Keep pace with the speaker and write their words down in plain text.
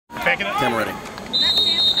Faking it? Camera ready.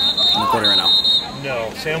 I'm recording right now.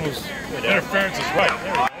 No, Sam was... Interference is right.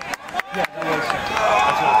 There we go. Yeah, that was...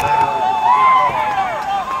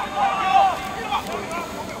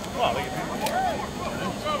 Wow, look at that.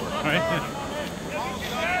 All right.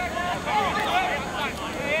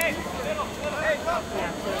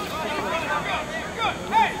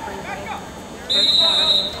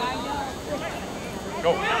 Go.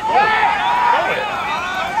 Go. Go with it.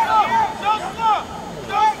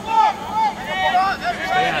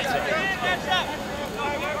 Stay on it.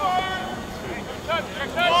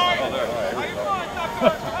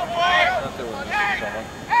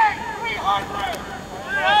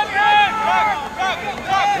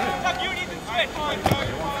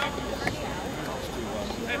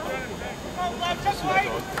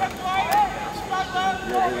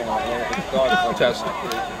 Test.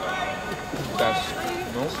 Test.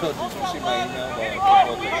 No. So did you see my email?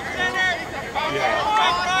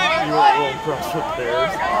 Yeah. You were a little impressed with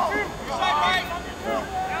theirs.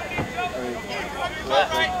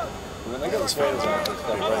 When they get those fans out, they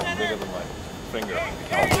start running bigger than my finger.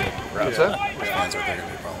 What's that? Those fans are bigger than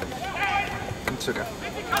your problem. It's okay.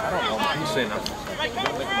 I don't know. You say nothing.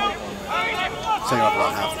 Taking up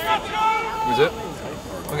about half the field. Is it?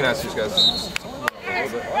 We can ask these guys.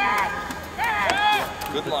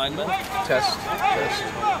 Good lineman. Test. Test.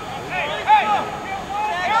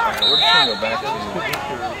 We're just going to go back to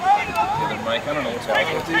the mic. I don't know what's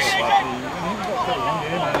happening with these.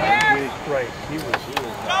 Right. He was.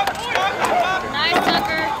 Nice,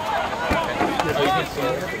 Tucker.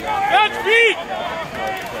 Catch feet!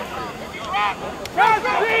 Catch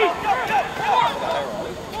feet!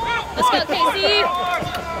 Let's go, Casey.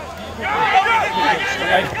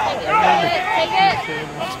 Take it.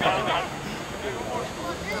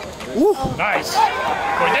 Woo. Nice.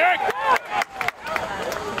 Go, Derek!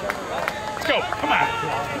 Let's go. Come on.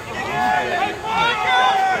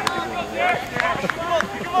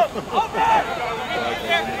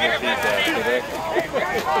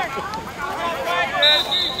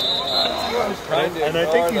 And I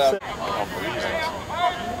think you said...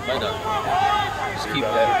 Just keep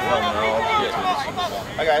that coming out.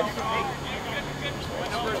 Hi, guys.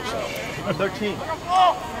 13.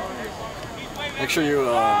 Make sure you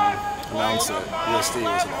announce that USD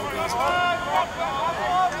was an all-girls event.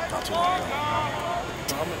 Not too long ago.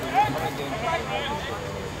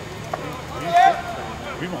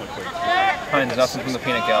 We've only played. Finds nothing from the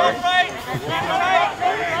peanut gallery.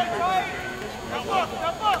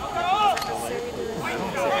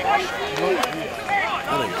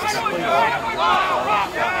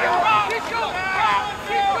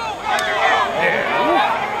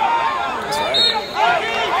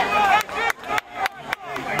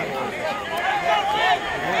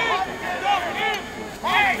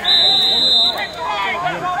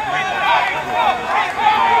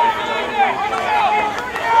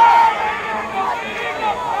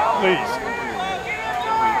 Please.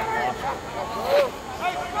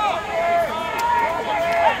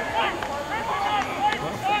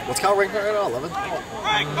 What's Cal ranking right now? 11? Nah,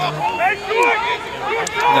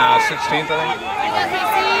 16th, I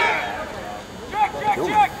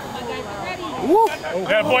think. Woo!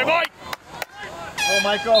 Bad boy, Mike! Oh,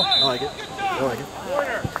 Michael. I like it. I like it.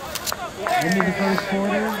 End of the first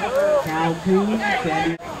quarter. Cal 2,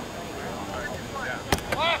 Sandy.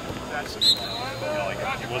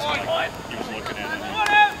 He wasn't like, he was looking at it.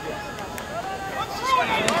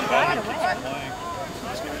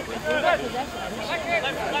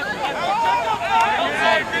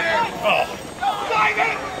 Oh.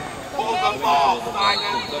 Simon! Hold the ball,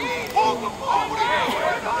 Simon! Hold the ball!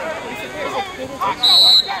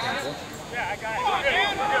 Yeah, I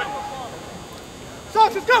got it.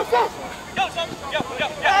 Sox, let's go, Sox! Go, Sox!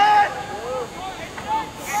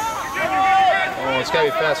 Oh, it's got to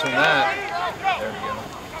be faster than that. There we go.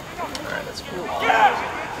 Alright, that's cool.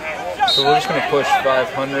 So we're just going to push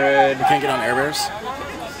 500. You can't get on air bears?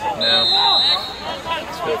 No.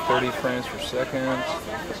 Let's go 30 frames per second.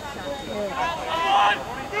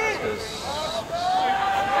 It says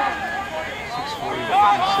 640 to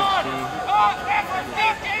 360.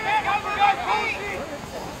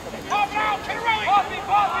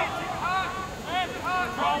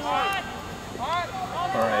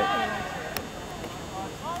 Alright.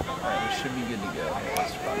 Alright, we should be good to go.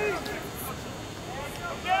 Let's run it.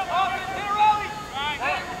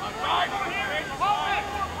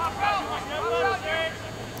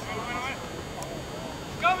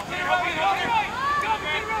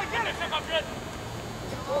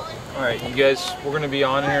 Alright, you guys, we're going to be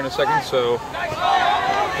on here in a second, so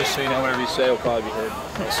Just so you know, whatever you say will probably be heard.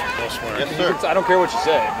 No swearing. Yes, sir. I don't care what you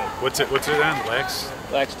say. What's it on? Lex?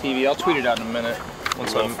 Lex TV. I'll tweet it out in a minute.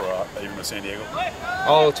 Once Well, I'm, for even with San Diego?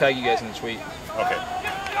 I'll tag you guys in the tweet. Okay.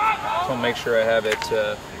 So I'll make sure I have it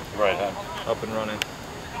Right, huh? up and running.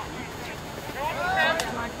 Yeah.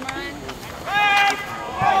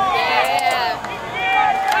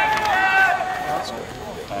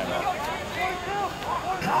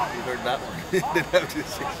 You heard that one. Didn't have to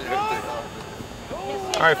say everything.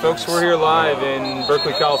 All right, folks, we're here live in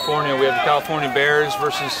Berkeley, California. We have the California Bears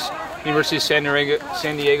versus University of San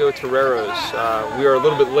Diego Torreros. We are a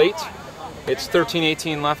little bit late. It's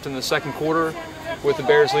 13-18 left in the second quarter, with the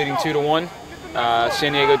Bears leading 2-1.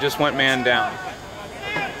 San Diego just went man down.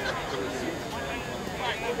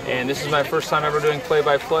 And this is my first time ever doing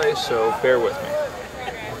play-by-play, so bear with me.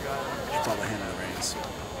 Probably hand out the reins.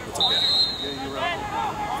 It's okay.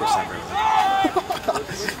 First time ever.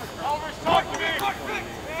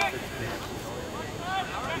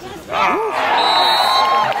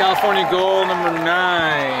 California goal number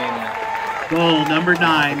 9. Goal number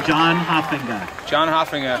 9, John Hoffinga. John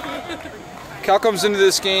Hoffinga. Cal comes into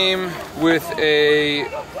this game with a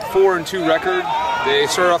 4-2 record. They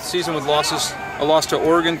started off the season with a loss to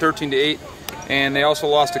Oregon 13-8, and they also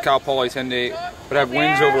lost to Cal Poly 10-8, but have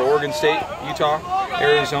wins over Oregon State, Utah,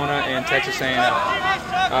 Arizona, and Texas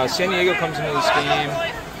A&M. San Diego comes into this game.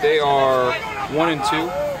 They are 1-2.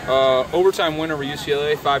 Overtime win over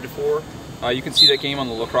UCLA 5-4. You can see that game on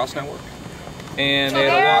the Lacrosse Network. And they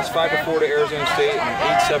had a loss 5-4 to Arizona State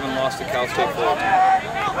and 8-7 loss to Cal State Florida.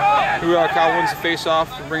 Cal wins the face-off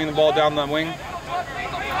for bringing the ball down that wing.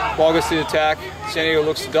 Ball gets to the attack. San Diego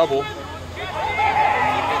looks to double.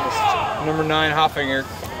 Number 9, Hoffinger,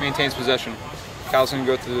 maintains possession. Cal's going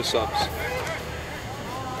to go through the subs.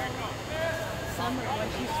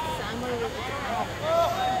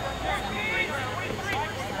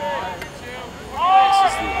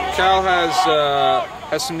 Cal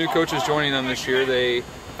has some new coaches joining them this year. They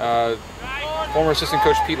former assistant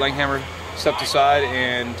coach Pete Langhammer stepped aside,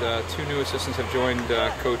 and 2 new assistants have joined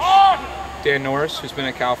Coach Dan Norris, who's been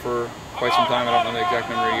at Cal for quite some time. I don't know the exact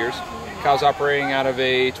number of years. Cal's operating out of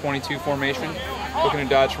a 22 formation, looking to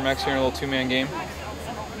dodge from X here in a little 2-man game.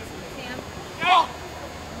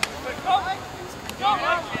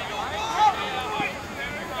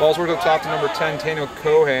 Ball's worked up top to number 10, Tano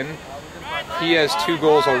Cohen. He has 2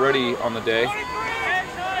 goals already on the day.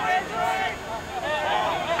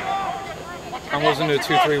 I'm losing to a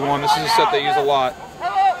 2-3-1. This is a set they use a lot.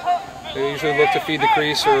 They usually look to feed the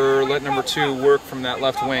crease or let number 2 work from that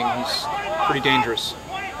left wing. He's pretty dangerous.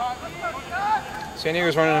 San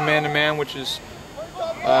Diego's running a man-to-man, which is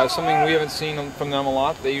something we haven't seen from them a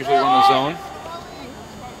lot. They usually run a zone.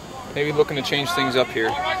 Maybe looking to change things up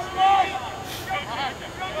here.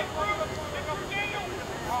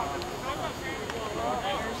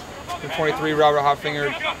 Number 23, Robert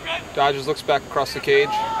Hoffinger dodges, looks back across the cage.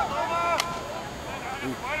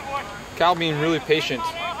 Cal being really patient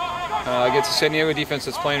against a San Diego defense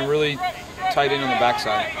that's playing really tight in on the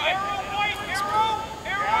backside.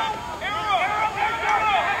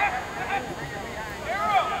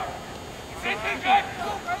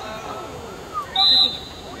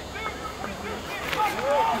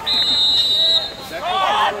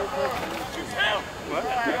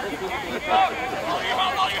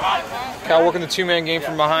 Cal working the 2-man game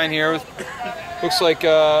from behind here. Looks like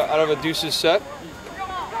out of a deuces set.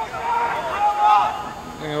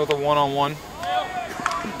 With a 1-on-1.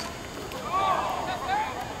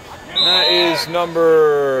 And that is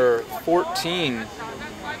number 14,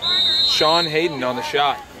 Sean Hayden on the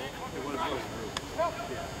shot.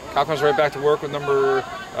 Cal comes right back to work with number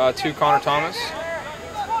 2, Connor Thomas.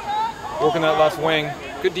 Working that left wing.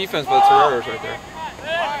 Good defense by the Torreros right there.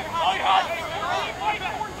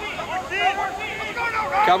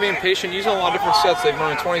 Cal being patient, using a lot of different sets. They've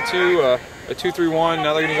run a 22, a 2-3-1.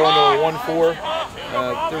 Now they're going to go into a 1-4.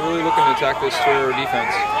 They're really looking to attack this Torero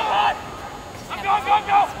defense.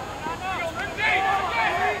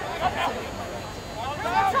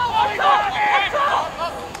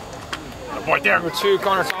 Number 2,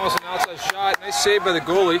 Connor Thomas, an outside shot. Nice save by the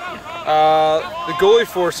goalie. The goalie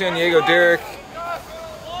for San Diego, Derek,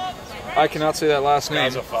 I cannot say that last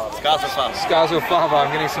name. Scazofava.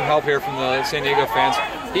 I'm getting some help here from the San Diego fans.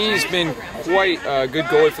 He's been quite a good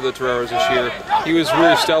goalie for the Torreros this year. He was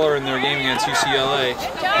really stellar in their game against UCLA,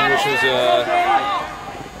 which was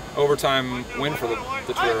an overtime win for the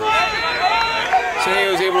Torreros. San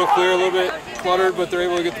Diego was able to clear a little bit cluttered, but they're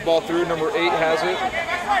able to get the ball through. Number 8 has it.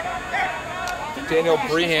 Daniel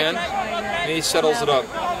Brehan, and he settles it up.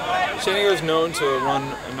 San Diego is known to run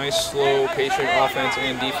a nice, slow, patient offense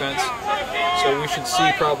and defense. So we should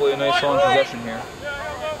see probably a nice long possession here.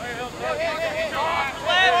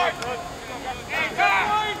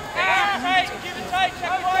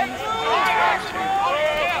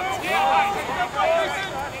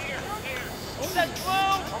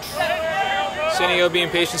 San Diego being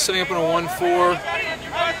patient, setting up on a 1-4.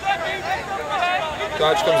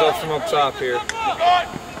 Dodge comes up from up top here.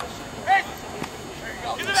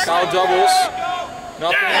 Kyle doubles.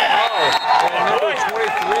 Nothing. Oh, and number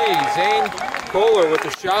 23, Zane Kohler with the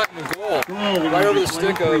shot and the goal. Right over the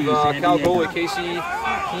stick of Cal goalie Casey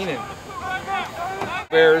Keenan.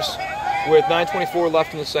 Bears with 9:24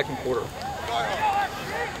 left in the second quarter.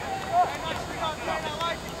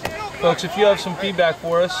 Folks, if you have some feedback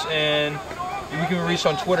for us, and we can reach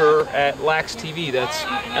on Twitter at LaxTV. That's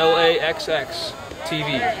LAXX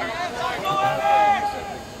TV.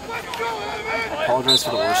 Apologize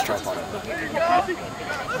for the worst tripod.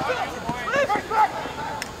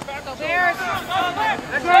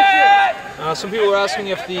 Some people are asking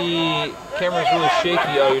if the camera is really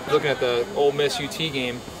shaky. You're looking at the Ole Miss UT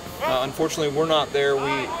game. Unfortunately, we're not there.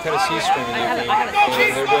 We Tennessee streaming the game,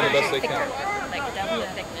 and they're doing the best they can.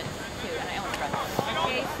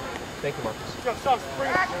 Thank you, Marcus.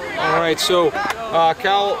 All right, so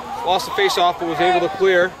Cal lost the face-off, but was able to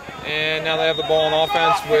clear, and now they have the ball on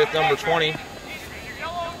offense with number 20.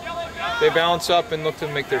 They balance up and look to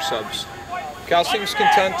make their subs. Cal seems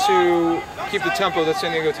content to keep the tempo that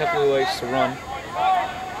San Diego typically likes to run.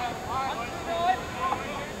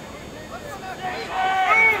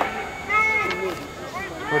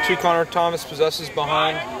 Number 2, Connor Thomas possesses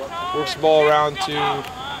behind, works the ball around to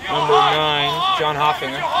number 9, John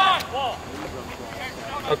Hoffinger.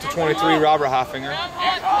 Up to 23, Robert Hoffinger.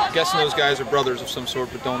 I'm guessing those guys are brothers of some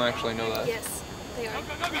sort, but don't actually know that. Yes, they are.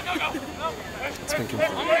 It's been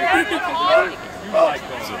confirmed.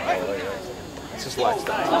 It's just Lax.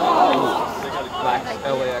 Lax,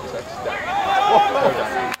 LAXX.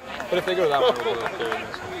 But if they go to that one, we'll go to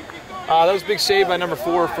that was a big save by number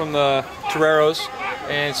 4 from the Torreros,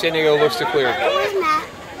 and San Diego looks to clear.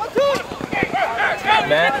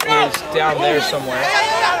 Matt is down there somewhere.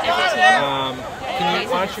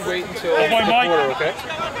 Why don't you wait until the quarter, okay?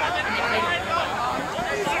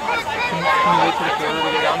 Can you wait till the quarter to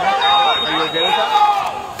get down there? Are you okay with that?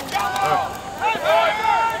 Right.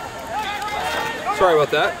 Sorry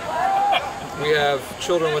about that. We have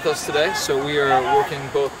children with us today, so we are working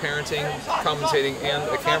both parenting, commentating, and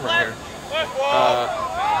a camera here.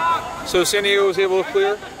 So San Diego was able to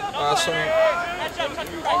clear some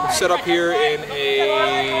set up here in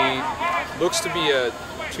a, looks to be a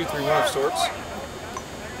 2-3-1 of sorts.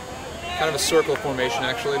 Kind of a circle formation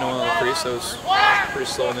actually, no one on the crease, so it was pretty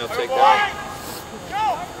slow and they'll take that.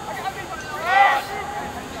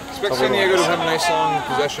 Expect San Diego to have a nice long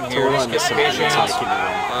possession here, just get patient,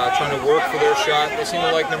 trying to work for their shot. They seem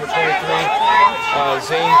to like number 23,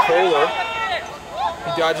 Zane Kohler.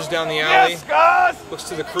 He dodges down the alley, looks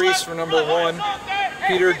to the crease for number 1,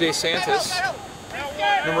 Peter DeSantis.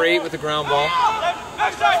 Number 8 with the ground ball.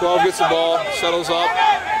 12 gets the ball, settles up.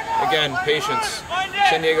 Again, patience.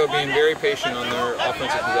 San Diego being very patient on their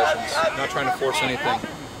offensive possessions, not trying to force anything.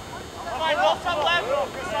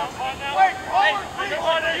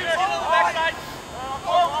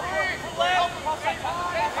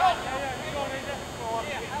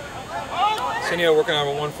 San Diego working on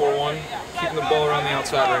a 1-4-1, keeping the ball around the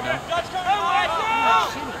outside right now.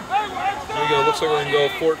 There we go, looks like we're going to go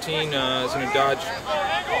 14, is going to dodge.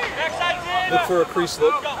 Look for a crease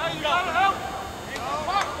look.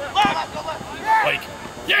 Like,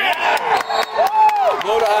 yeah!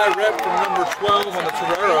 Low to high rep from number 12 on the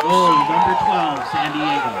Torreros. Oh, number 12, San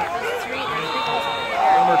Diego.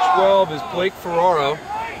 Number 12 is Blake Ferraro.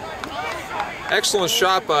 Excellent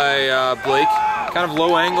shot by Blake. Kind of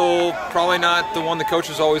low angle, probably not the one the coach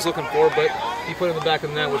is always looking for, but he put it in the back of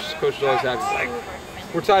the net, which the coach is always happy with.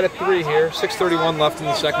 We're tied at 3 here, 6:31 left in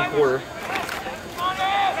the second quarter.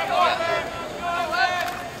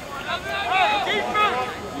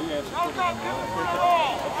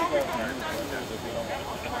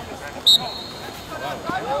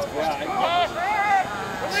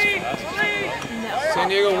 San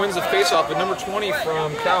Diego wins the faceoff, but number 20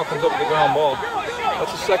 from Cal comes up with the ground ball.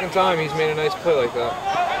 That's the second time he's made a nice play like that.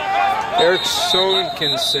 Eric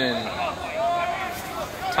Sokenson.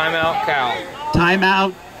 Timeout, Cal.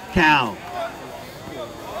 Timeout, Cal.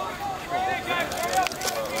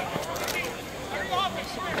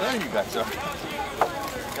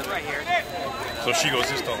 So she goes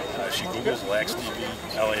just on, she Googles Lax TV,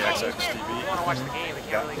 LAXX TV.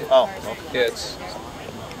 Oh, Yeah, it's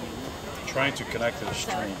Trying to connect to the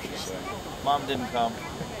stream, she's saying. Mom didn't come.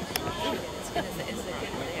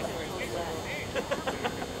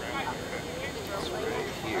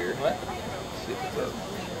 Here. What? See if it's up.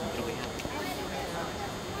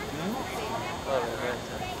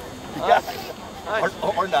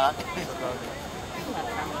 Or not.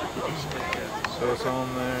 So it's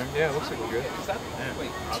on there. Yeah, it looks like we're good.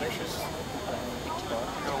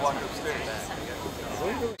 Go walk upstairs.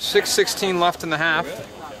 6:16 left in the half.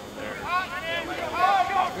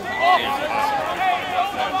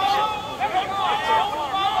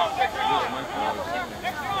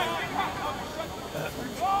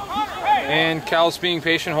 And Cal's being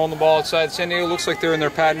patient, holding the ball outside. San Diego looks like they're in their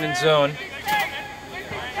patented zone.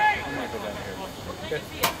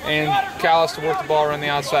 And Cal has to work the ball around the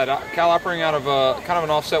outside. Cal operating out of a kind of an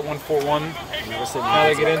offset 1-4-1. Now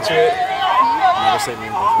they get into it.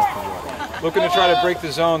 Looking to try to break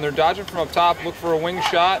the zone. They're dodging from up top. Look for a wing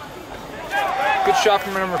shot. Good shot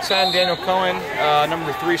from number 10, Daniel Cohen.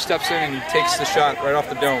 Number 3 steps in and takes the shot right off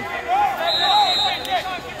the dome.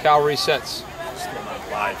 Cal resets.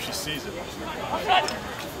 Live, she sees it.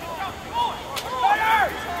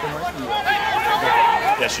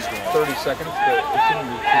 Yeah, she's going 30 seconds, but it shouldn't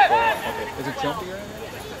be too far out. Okay. Is it jumpy or anything?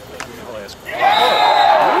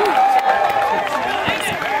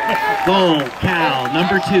 Goal, Cal,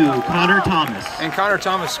 number 2, Connor Thomas. And Connor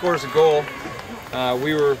Thomas scores a goal.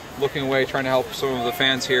 We were looking away, trying to help some of the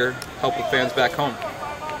fans here, help the fans back home.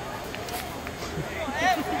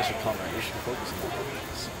 I should comment. You should focus on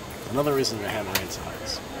that. Another reason to have rain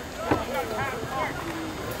signs.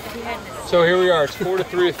 So here we are. It's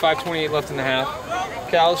 4-3 with 5:28 left in the half.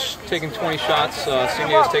 Cal's taking 20 shots. San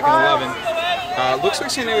Diego's taking 11. Looks like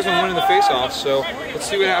San Diego's been winning the face-off, so let's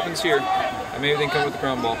see what happens here. Maybe they can come with the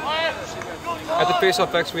ground ball. At the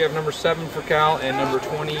face-off X, we have number 7 for Cal and number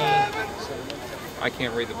 20. I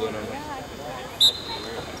can't read the blue number.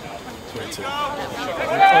 22.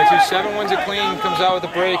 7 wins it clean, comes out with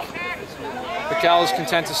a break. The Cal is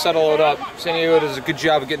content to settle it up. San Diego does a good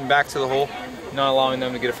job of getting back to the hole, not allowing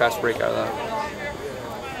them to get a fast break out of that.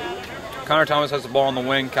 Connor Thomas has the ball on the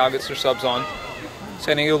wing. Cal gets their subs on.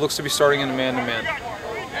 San Diego looks to be starting in a man-to-man.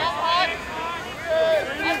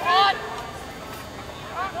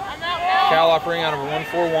 Cal operating out of a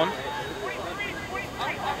 1-4-1.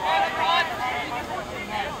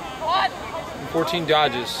 And 14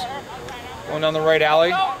 dodges. Going down the right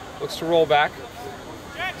alley. Looks to roll back.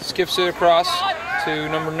 Skips it across to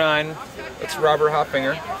number 9. That's Robert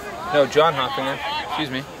Hoffinger. No, John Hoffinger. Excuse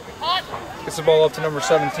me. Gets the ball up to number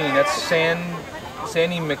 17. That's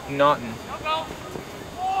Sandy McNaughton.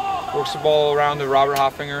 Works the ball around to Robert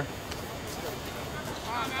Hoffinger.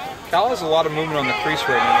 Cal has a lot of movement on the crease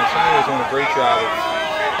right now. Somebody's doing a great job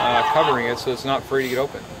of covering it so it's not free to get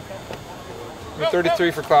open. Number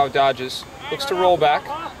 33 for Cloud dodges. Looks to roll back.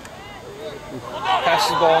 Passes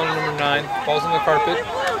the ball on number 9. Falls on the carpet.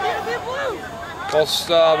 Ball's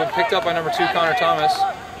been picked up by number 2, Connor Thomas,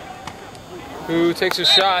 who takes a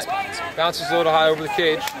shot, bounces a little high over the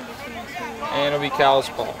cage, and it'll be Cal's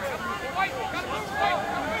ball.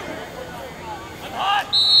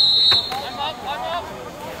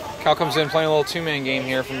 Cal comes in playing a little two-man game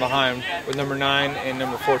here from behind with number 9 and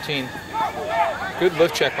number 14. Good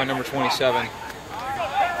lift check by number 27.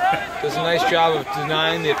 Does a nice job of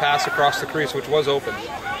denying the pass across the crease, which was open.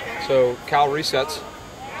 So Cal resets.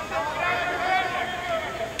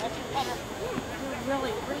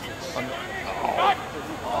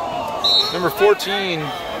 Number 14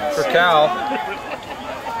 for Cal.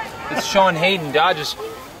 It's Sean Hayden. Dodges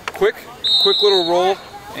quick little roll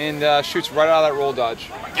and shoots right out of that roll dodge.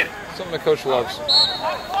 Something the coach loves.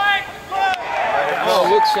 Oh,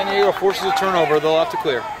 look, San Diego forces a turnover. They'll have to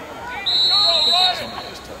clear.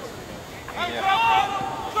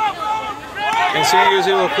 And San Diego's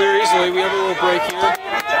able to clear easily. We have a little break here.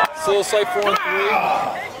 It's a little slight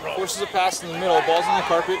 4-on-3. Forces a pass in the middle. Ball's on the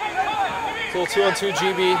carpet. It's a little 2-on-2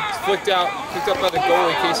 GB. It's flicked out. Picked up by the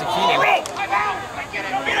goalie, Casey Keenan.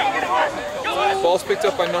 Ball's picked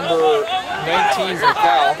up by number 19 from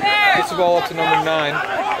Cal. Gets the ball up to number 9.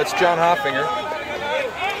 That's John Hoffinger.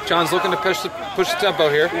 John's looking to push the tempo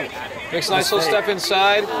here. Makes a nice little step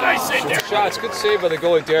inside. It's a shot. It's a good save by the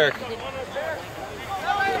goalie, Derek.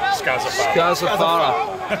 Scazafara.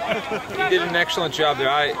 He did an excellent job there.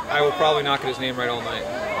 I will probably not get his name right all night.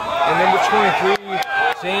 And number 23,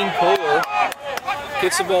 Zane Kohler,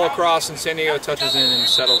 gets the ball across and San Diego touches in and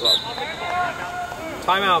settles up.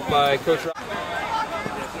 Timeout by Coach Rock.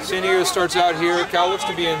 San Diego starts out here. Cal looks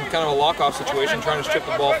to be in kind of a lock-off situation, trying to strip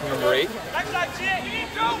the ball from number 8.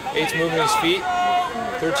 8's moving his feet.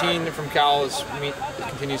 13 from Cal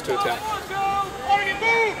continues to attack.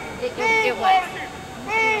 Get what?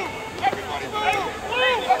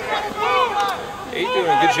 Eight doing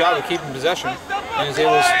a good job of keeping possession and is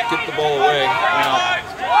able to get the ball away.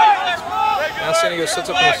 Now San Diego sets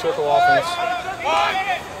up in a circle offense.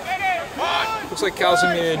 Looks like Cal's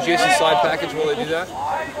in an adjacent slide package while they do that.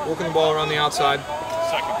 Working the ball around the outside.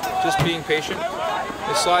 Just being patient.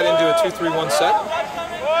 They slide into a 2-3-1 set.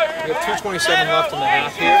 We have 2:27 left in the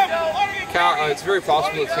half here. Cal, it's very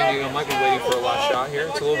possible that San Diego might be waiting for a last shot here.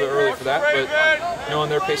 It's a little bit early for that, but knowing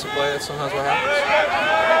their pace of play, that's sometimes what happens.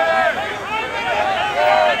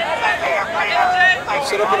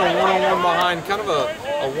 Set up in a one-on-one behind, kind of a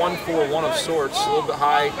 1-4-1 of sorts, a little bit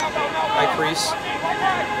high crease.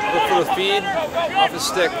 Look for the feed, off his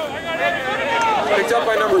stick. Picked up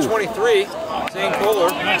by number 23, Zane Kohler,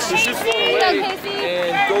 who shoots the ball away,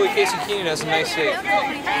 and goalie Casey Keenan has a nice save.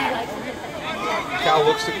 Cal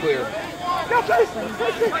looks to clear.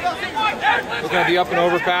 Looking at the up and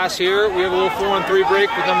over pass here. We have a little 4-on-3 break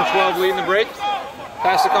with number 12 leading the break.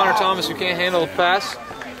 Pass to Connor Thomas, who can't handle the pass.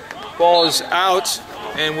 Ball is out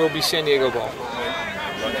and will be San Diego ball.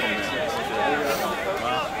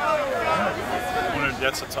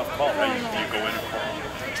 That's a tough call, right? You go in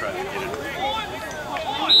and try to get it.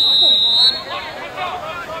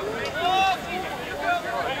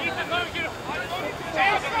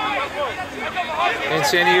 And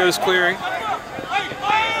San Diego's clearing.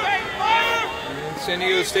 And San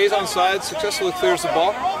Diego stays on side, successfully clears the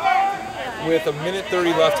ball with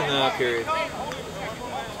 1:30 left in the period.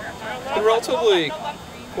 It's been a relatively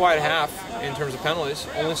quiet half in terms of penalties.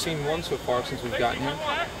 Only seen one so far since we've gotten here.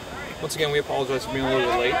 Once again, we apologize for being a little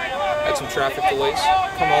bit late. Had some traffic delays.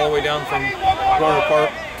 Come all the way down from Garner Park,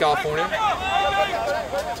 California,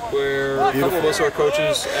 where a couple of us are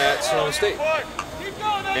coaches at Sonoma State.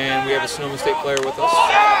 And we have a Sonoma State player with us.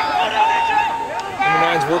 Number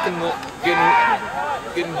 9's working,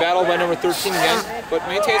 getting battled by number 13 again, but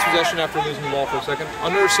maintains possession after losing the ball for a second.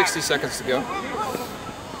 Under 60 seconds to go.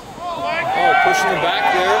 Oh, pushing the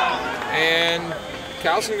back there, and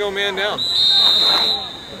Cal's gonna go man down.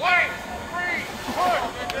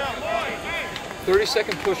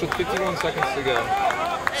 30-second push with 51 seconds to go.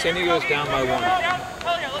 San Diego's down by 1.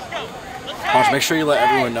 Marsh, make sure you let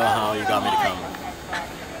everyone know how you got me to come.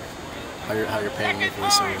 How you're paying me for the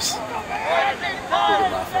service.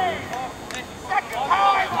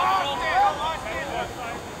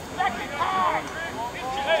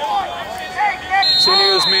 San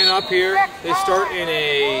Diego's man up here. They start in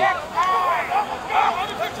a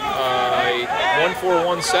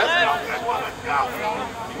 1-4-1 set.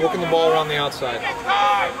 Working the ball around the outside.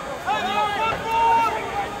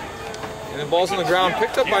 And the ball's on the ground,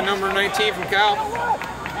 picked up by number 19 from Cal.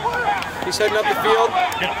 He's heading up the field.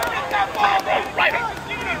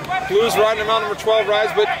 Blues riding him out, number 12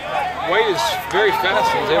 rides, but White is very fast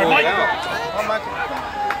and he's able to get out.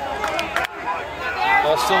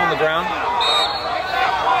 Ball still on the ground.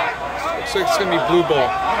 Looks like it's going to be blue ball.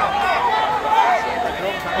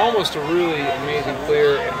 Almost a really amazing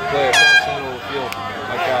clear play across the middle of the field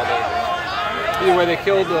by Cal there. Either way, they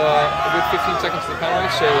killed a good 15 seconds to the penalty,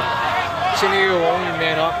 so San Diego will only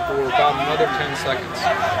man up for about another 10 seconds.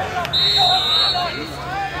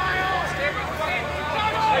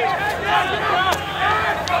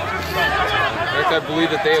 In fact, I believe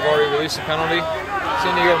that they have already released the penalty.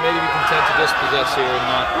 San Diego may be content to just possess here and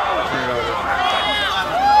not turn it over.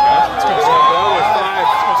 It's going to go with 5.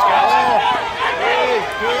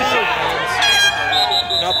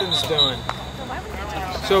 Nothing's doing.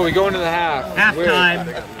 So we go into the half.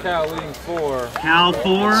 Halftime. Cal leading 4. Cal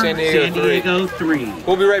 4, San Diego 3.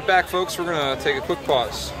 We'll be right back, folks. We're going to take a quick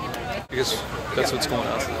pause because that's what's going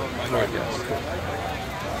on.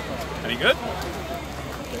 Any good?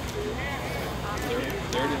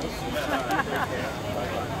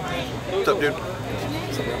 What's up, dude?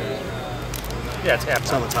 Yeah, it's half.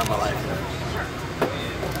 It's on the time of my life.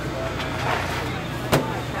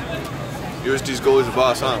 USD's goalie's the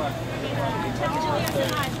boss, huh?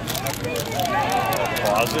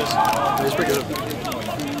 Pauses. He's pretty good.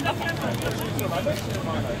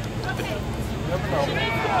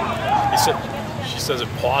 She says it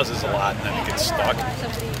pauses a lot and then it gets stuck.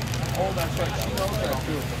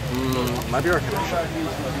 Might be our connection.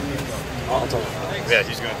 I'll tell you. Yeah,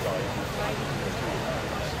 he's going to tell you.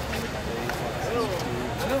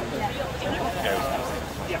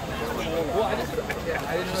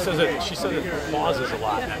 She says it pauses a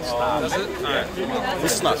lot and then stops. Does it? All right.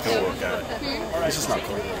 This is not going to work out. This is not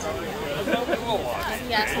going to work out.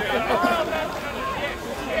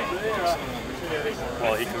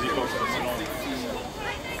 Well, because he goes to the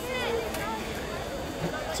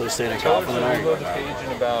So we're staying in California. We'll load the page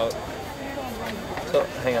in about So,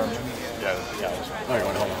 hang on. Yeah. All right,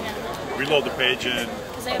 hold on. Reload the page and.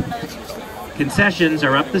 Concessions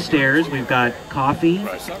are up the stairs. We've got coffee,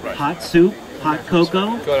 Right. hot soup, hot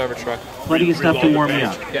cocoa, Go ahead, have a try. plenty of stuff to Reload the warm you page.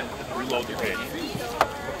 up. Yeah. Reload the page.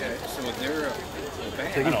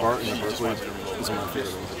 Taking Barton and Berkely is one of my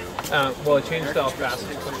favorite ones to do. Well, I changed style fast. I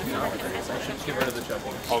should get rid of the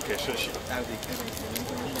chuckle. Okay, so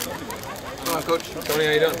Come on, Coach. Tony,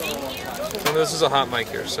 how you doing? Well, this is a hot mic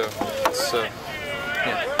here, so it's yeah.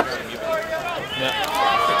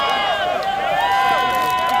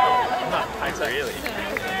 not really.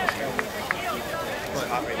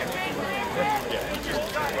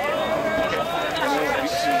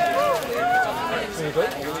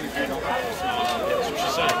 That's what she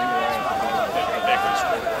said.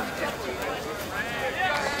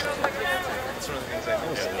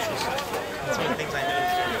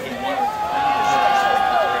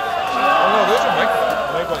 Oh no, those are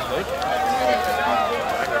Mike ones, Mike.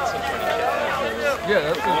 Yeah,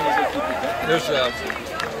 that's good. There's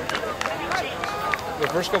the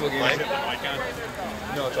first couple of games.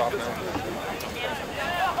 No, it's off now.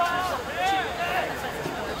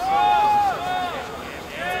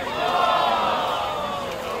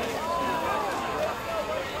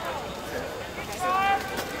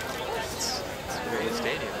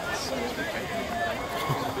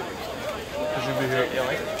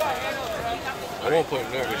 I won't play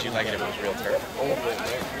him there. Would you like it if it was real turf? I won't play him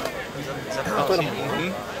there. Is that the I'll put him Coliseum?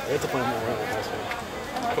 We have to play him more around the house.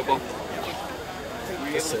 Football.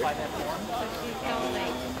 That's sick. They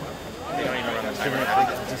don't even run on time.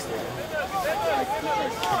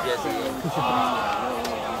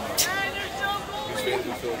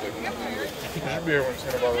 Should be everyone's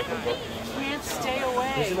head about looking book. Can't stay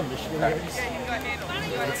away. Those are the Michigan games.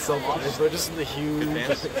 It's so funny. They're just in the huge.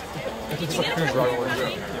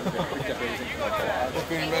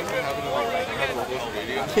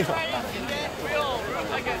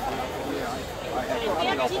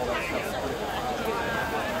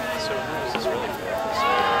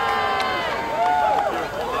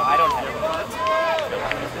 I don't have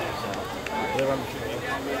They run Michigan.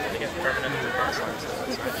 They get permanent cross lines, so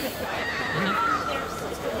it's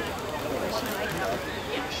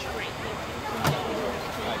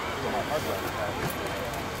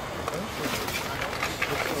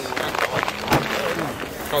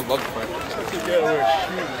I would love to play. You gotta wear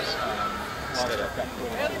shoes.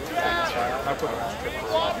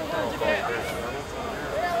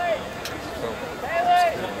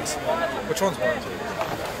 Which one's more?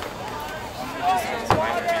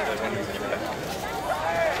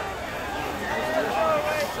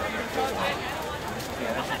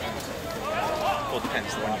 Well, it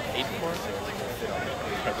depends. The one you paid for,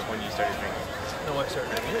 or the one you started drinking? No, I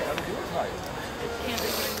started.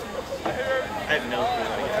 I have no clue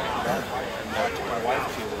how to get out. My wife,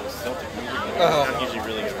 she was Celtic music. I'm usually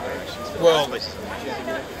really good at directions. Well,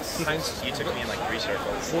 Heinz, you took me in like 3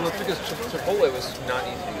 circles. Well, that's because Chipotle was not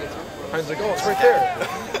easy to get to. Heinz like, oh, it's right there.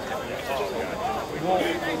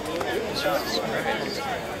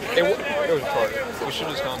 It was retarded. We should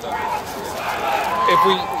have just gone down. If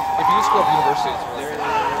you just go up university, it's really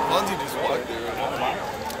Lindsay just walked there.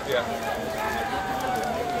 yeah.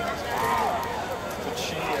 But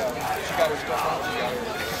she got her stuff on. She got her.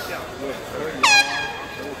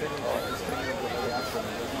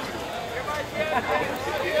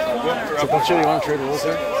 So, Buckshot, you want to trade rules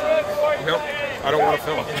here? Nope, I don't want to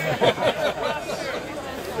film.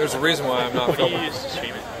 There's a reason why I'm not What do you filming. use to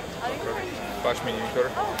stream it? Watch me,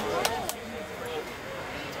 encoder.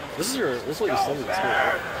 This is what you studied at school.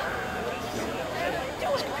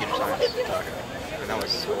 It's computer science. And that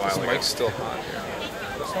was a while This ago. mic's still hot.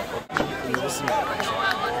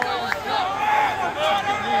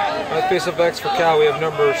 Right, face-up X for Cal, we have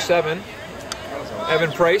number 7,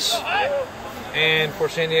 Evan Price. And for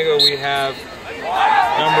San Diego, we have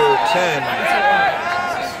number 10,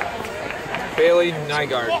 Bailey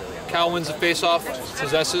Nygaard. Cal wins the face-off,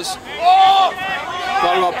 possesses.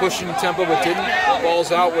 Thought about pushing the tempo, but didn't.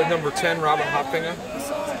 Balls out with number 10, Robin Hopfinger.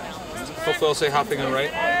 Hopefully I'll say Hopfinger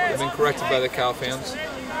right. I've been corrected by the Cal fans.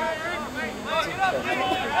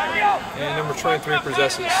 And number 23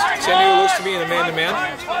 possesses. San Diego looks to be in a man-to-man.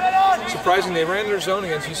 Surprising, they ran their zone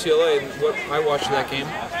against UCLA, what I watched that game.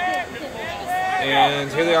 And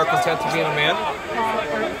here they are content to be in a man.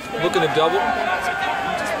 Looking to double.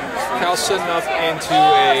 Cal setting up into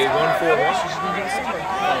a 1-4-1.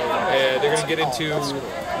 They're going to get into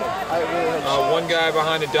one guy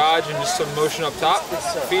behind a dodge and just some motion up top.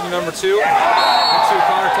 Feed to number 2.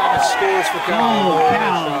 Connor Thomas scores for Cal. Oh,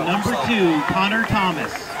 Cal, number 2, Connor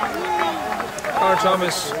Thomas. Connor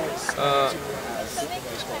Thomas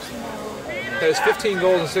has 15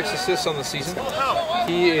 goals and 6 assists on the season.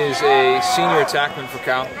 He is a senior attackman for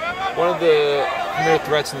Cal, one of the premier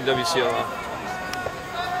threats in the WCLL.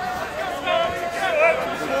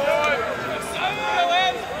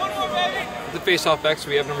 The face-off X,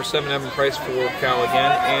 we have number 7 Evan Price for Cal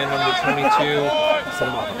again, and number 22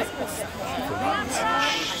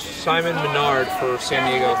 Simon Menard for San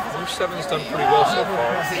Diego. Number 7's done pretty well so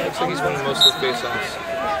far. Looks like he's winning most of the face-offs.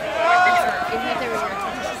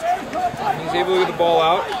 He's able to get the ball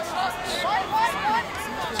out.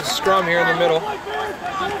 It's a scrum here in the middle.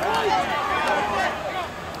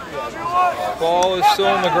 Ball is still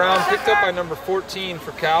on the ground, picked up by number 14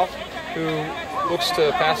 for Cal, who looks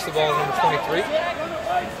to pass the ball to number 23.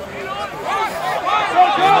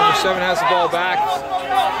 And number 7 has the ball back.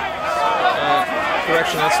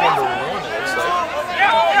 Correction, that's number 1, it looks like.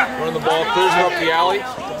 Running the ball, clears it up the alley,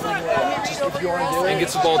 and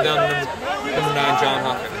gets the ball down to number 9, John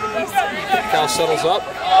Hoffman. Cal settles up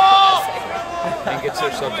and gets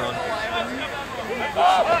their sub on.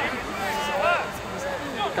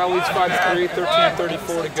 Cal leads 5-3,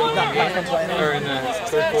 13:34 to go in the game, or in the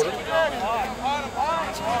third quarter.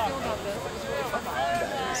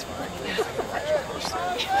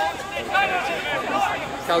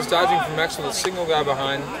 Cal's dodging from Maxwell, a single guy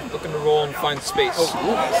behind, looking to roll and find space.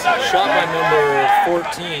 Shot by number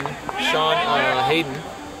 14, Sean Hayden.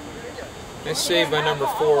 Nice save by number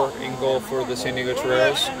 4 in goal for the San Diego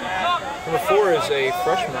Torreros. Number 4 is a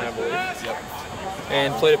freshman, I believe,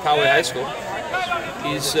 and played at Poway High School.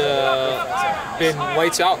 He's been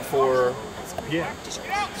lights out for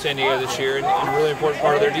San Diego this year, and a really important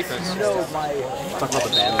part of their defense. Talk about the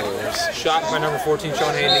band layers. Shot by number 14,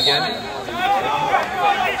 Sean Hayden again.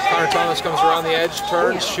 Connor Thomas comes around the edge,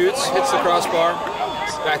 turns, shoots, hits the crossbar,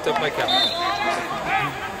 backed up by Cal.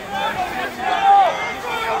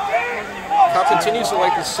 Cal continues to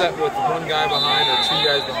like the set with 1 guy behind or 2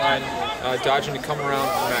 guys behind, dodging to come around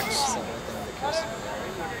for Max.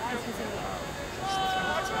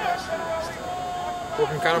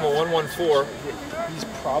 Working kind of a 1-1-4. He's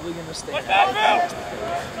probably going to stay.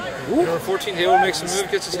 Number 14 able to make some move,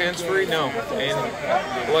 gets his hands free, no, and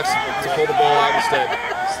elects to pull the ball out instead.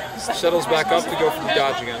 Settles back up to go for the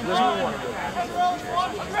dodge again.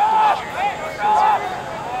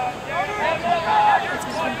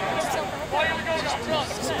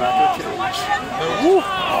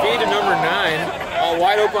 Feed to number 9, all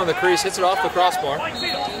wide open on the crease, hits it off the crossbar.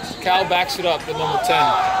 Cal backs it up at number 10.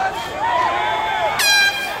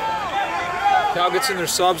 Cal gets in their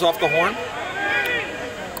subs off the horn.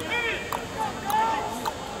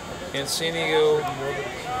 And San Diego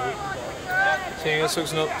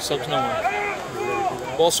subs no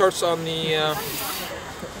one. Ball starts on the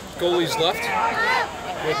goalie's left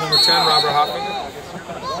with number 10, Robert Hoffinger.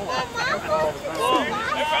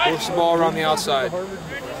 Works the ball around the outside.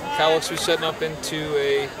 Cal looks to be setting up into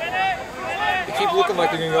a... They keep looking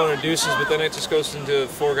like they're going to go into deuces, but then it just goes into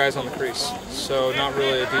 4 guys on the crease. So not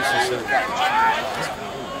really a deuces.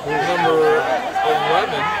 Number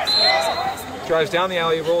 11 drives down the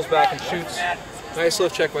alley, rolls back and shoots. Nice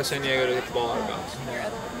lift check by San Diego to get the ball out of bounds.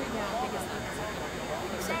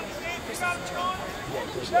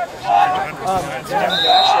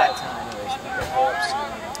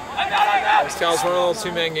 Cal's running a little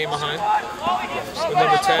 2-man game behind. With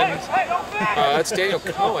number 10, that's Daniel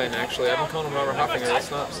Cohen, actually. I've been calling him Robert Hoffinger. That's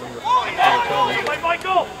not Daniel Cohen.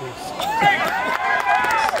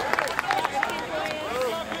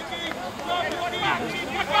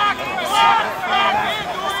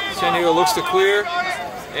 San Diego looks to clear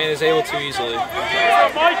and is able to easily.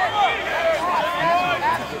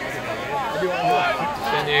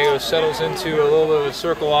 San Diego settles into a little bit of a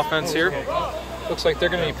circle offense here. Looks like they're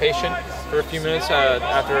going to be patient for a few minutes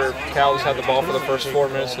after Cal has had the ball for the first 4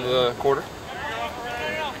 minutes of the quarter.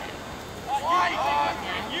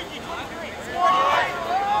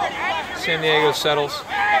 San Diego settles.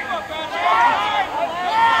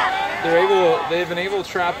 They've been able to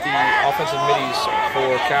trap the offensive middies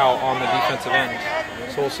for Cal on the defensive end.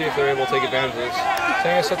 So we'll see if they're able to take advantage of this.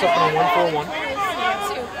 San Diego sets up on a 1-4-1.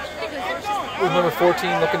 With number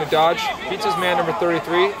 14 looking to dodge. Beats his man number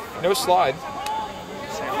 33. No slide.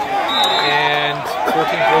 And 14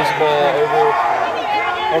 throws the ball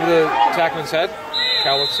over the attackman's head.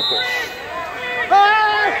 Cal looks to push.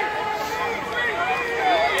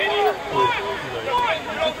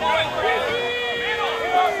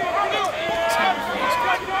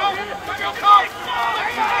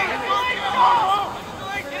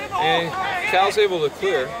 And Cal's able to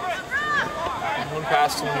clear. 1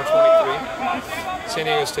 pass to number 23. San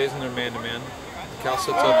Diego stays in their man-to-man. Cal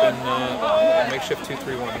sets up in makeshift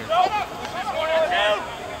 2-3-1 here.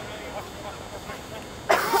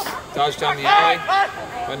 Dodge down the alley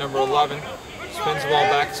by number 11. Spins the ball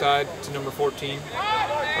backside to number 14.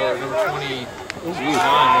 Or number 29,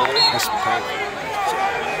 rather.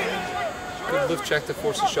 Good lift check to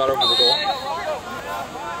force a shot over the goal.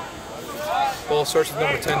 Ball starts with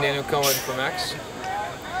number 10, Daniel Cohen from X.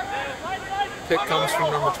 Pick comes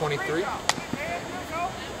from number 23.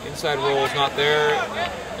 Inside roll is not there.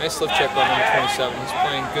 Nice lift check by number 27. He's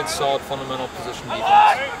playing good, solid, fundamental position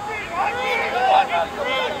defense.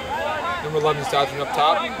 Number 11 is dodging up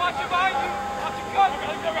top.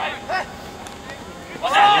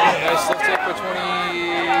 Nice lift check by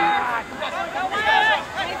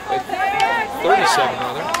 37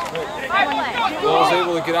 rather. Ball is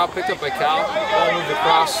able to get out, picked up by Cal. Ball moved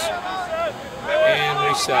across and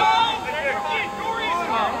reset.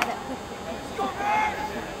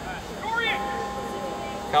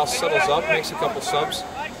 Cal settles up, makes a couple subs.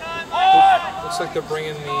 Looks like they're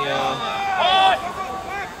bringing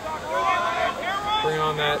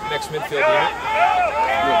on that next midfield unit.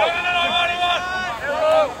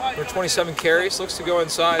 Number 27 carries, looks to go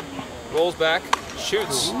inside, rolls back,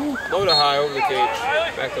 shoots, low to high over the cage,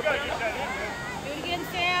 backed up. Do it again,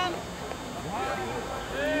 Sam.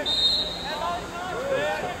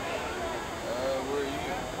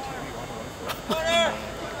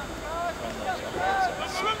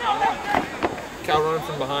 Cal running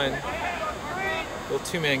from behind. Little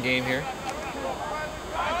two-man game here.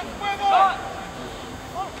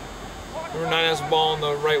 Number 9 has the ball on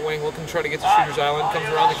the right wing, looking to try to get to Shooter's Island. Comes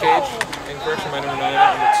around the cage. In correction by number 9,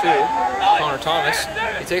 number 2, Connor Thomas.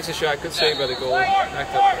 He takes a shot. Good save by the goalie.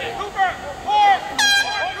 Backed up by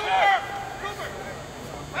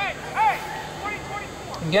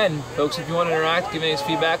 8. Again, folks, if you want to interact, give me his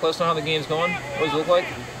feedback. Let us know how the game's going. What does it look like?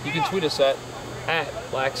 You can tweet us at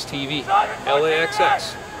 @LaxTV.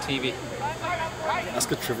 LAXX TV. Ask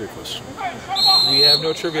a trivia question. We have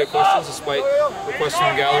no trivia questions despite requests from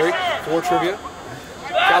the gallery for trivia.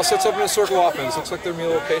 Cal sets up in a circle offense. Looks like they're being a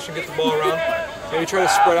little patient, get the ball around. Maybe try to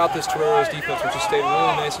spread out this Torreros defense, which has stayed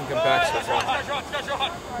really nice and compact so far.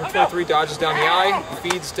 Number 23 dodges down the alley,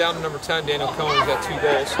 feeds down to number 10, Daniel Cohen, who's got 2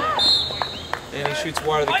 goals. And he shoots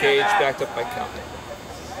wide of the cage, backed up by Cal.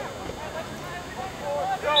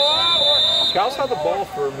 Cal's had the ball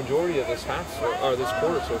for a majority of this this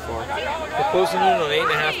quarter so far. We're closing in on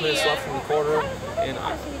 8.5 minutes left from the quarter, and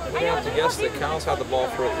I'm going to have to guess that Cal's had the ball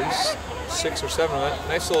for at least 6 or 7 of that.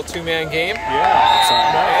 Nice little two-man game. Yeah.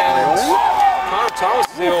 And Connor Thomas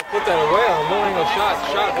is able to put that away on a low-angle shot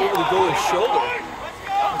over the goalie's shoulder.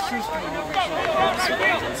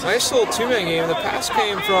 Nice little two-man game. The pass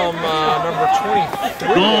came from number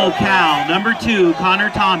 23. Goal, Cal. Number 2, Connor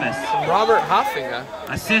Thomas. From Robert Hoffinga.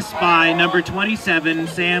 Assist by number 27,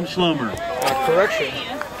 Sam Schlomer. Correction.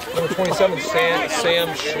 Number 27, Sam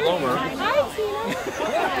Schlomer.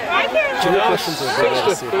 Just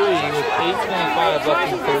 6-3 with 8:25 left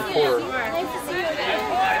in the third quarter.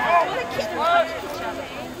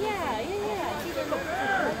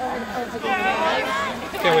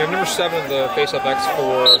 Okay, we have number 7 of the face-off X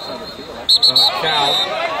for Cal.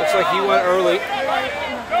 Looks like he went early.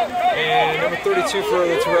 And number 32 for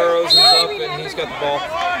the Torreros is up, and he's got the ball.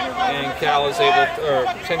 And Cal is able to, or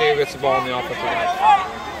San Diego gets the ball in the offensive line.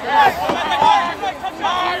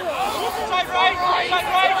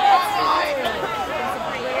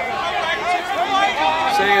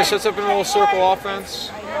 San Diego sets up in a little circle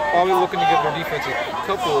offense. Probably looking to give their defense a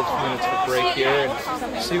couple of minutes of break here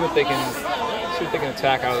and see what they can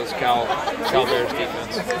attack out of this Cal Bears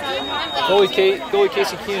defense. Goalie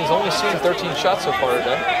Casey Keenan has only seen 13 shots so far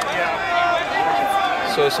today.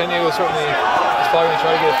 So San Diego certainly is probably going to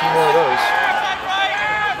try to get a few more of those.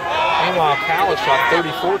 Meanwhile, Cal has shot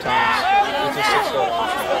 34 times with just 6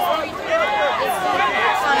 goals.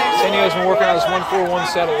 San Diego's been working on this 1-4-1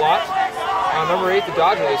 set a lot. Number 8, the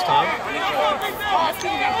Dodger this time.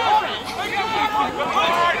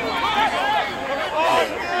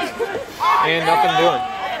 And nothing doing.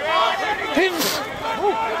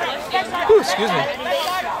 Ooh, excuse me.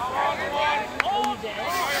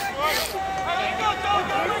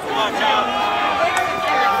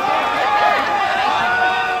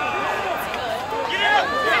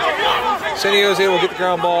 San Diego's able to get the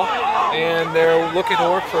ground ball, and they're looking to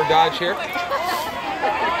work for a dodge here.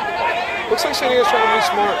 Looks like San Diego's trying to be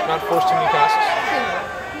smart, not force too many passes.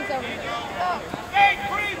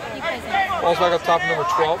 Ball's back up top of number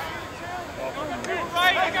 12.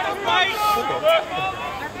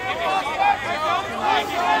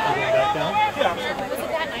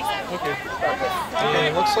 And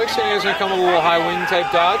it looks like San Diego's going to come with a little high wing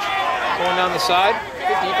type dodge. Going down the side.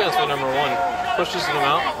 Good defense by number 1. Pushes them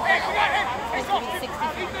out.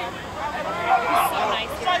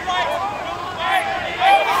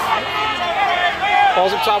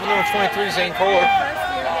 Falls up top with number 23, Zane Kohler,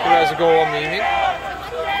 who has a goal on the evening.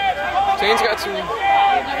 Zane's got some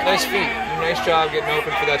nice feet. Nice job getting open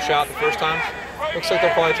for that shot the first time. Looks like they'll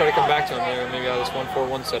probably try to come back to him there, maybe out of this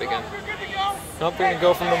 1-4-1 set again. Nope, they're going to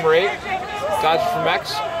go from number 8. Dodges from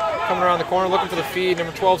X. Coming around the corner, looking for the feed.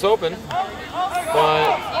 Number 12's open,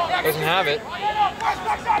 but doesn't have it.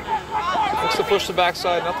 Looks to push the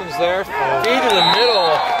backside, nothing's there. Feed in the middle.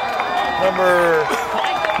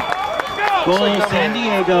 Goal San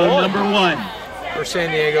Diego, number 1. For San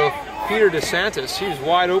Diego, Peter DeSantis. He was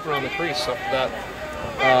wide open on the crease after that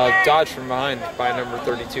dodge from behind by number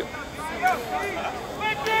 32.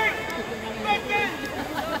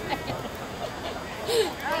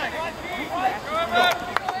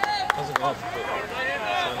 How's it going?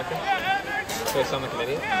 Do I sound like an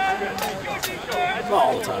idiot? Not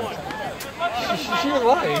all the time. You're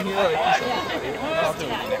lying. You're like,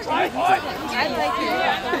 I'd like you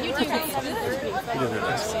to do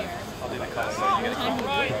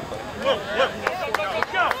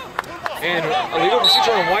and illegal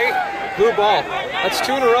procedure on White, blue ball. That's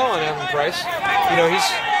 2 in a row on Evan Price. You know,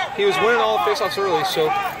 he was winning all the faceoffs early, so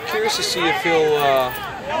curious to see if he'll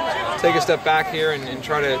take a step back here and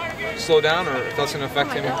try to slow down, or if that's going to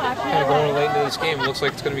affect him kind of going late into this game. It looks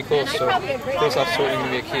like it's going to be close, so faceoffs certainly going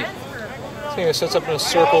to be a key. So he sets up in a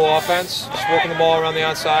circle offense, just working the ball around the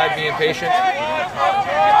outside, being patient.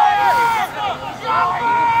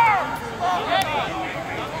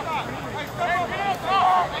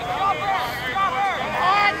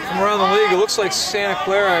 From around the league, it looks like Santa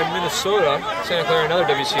Clara and Minnesota, Santa Clara, another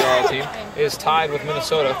WCRL team, is tied with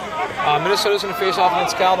Minnesota. Minnesota's going to face off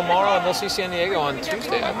against Cal tomorrow, and they'll see San Diego on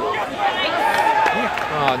Tuesday, I believe.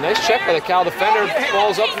 Nice check by the Cal defender.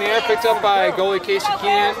 Ball's up in the air, picked up by goalie Casey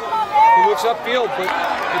Keenan, who looks upfield, but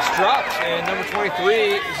it's dropped. And number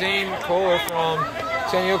 23, Zane Kohler from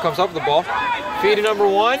San Diego, comes up with the ball. Feed to number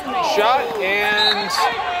 1, shot, and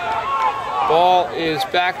ball is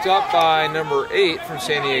backed up by number 8 from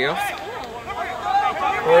San Diego.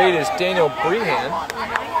 Number 8 is Daniel Brehan.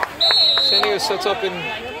 San Diego sets up in,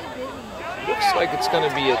 looks like it's going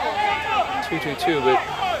to be a 2-2-2, but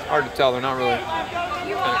hard to tell. They're not really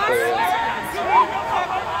kind of clear yet.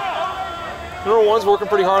 Number 1's working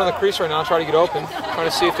pretty hard on the crease right now, trying to get open, trying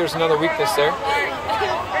to see if there's another weakness there.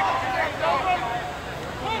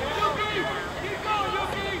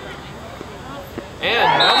 And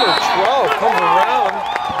number 12 comes around,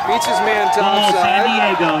 beats his man to the side,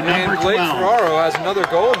 and Blake Ferraro has another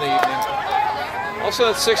goal in the evening. Also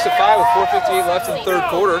that's 6-5 with 4:58 left in the third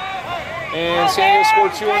quarter, and San Diego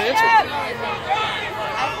scored 2 unanswered.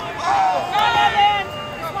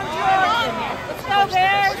 Let's go,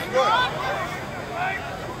 Bears!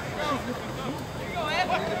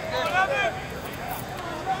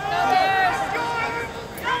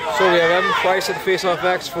 So we have Evan Price at the faceoff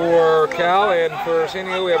X for Cal, and for San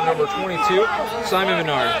Diego we have number 22, Simon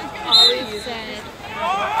Menard.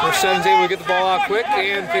 Number 7's able to get the ball out quick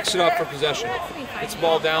and picks it up for possession. Gets the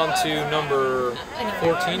ball down to number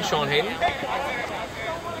 14, Sean Hayden.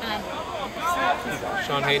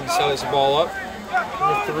 Sean Hayden settles the ball up.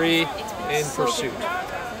 Number 3 in pursuit.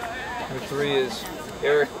 Number 3 is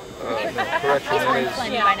Eric, correction, that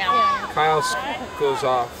is Kyle goes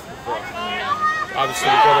off. Obviously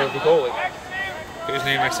the brother of the goalie, whose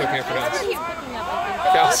name I still can't pronounce.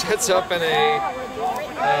 Cal sets up in a,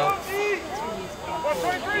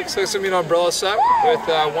 looks like it's going to be an umbrella set with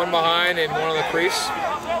 1 behind and 1 on the crease.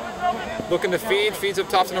 Looking to feed, feeds up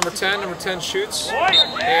top to number 10. Number 10 shoots,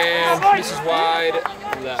 and this is wide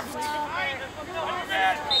left.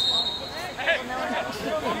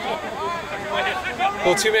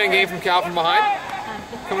 Little 2-man game from Cal from behind.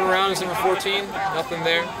 Coming around is number 14, nothing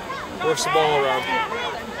there. Works the ball around.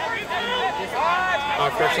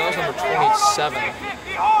 Correction, that was number 27.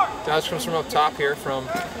 Dodge comes from up top here from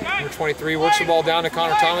number 23. Works the ball down to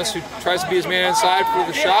Connor Thomas, who tries to be his man inside for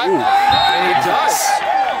the shot. And he does.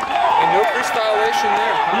 And no crease violation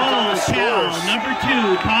there. Goal, Cal, number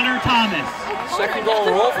 2, Connor Thomas. Second goal in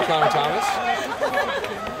a row for Connor Thomas.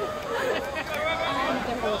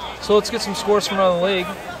 So let's get some scores from around the league.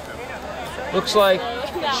 Looks like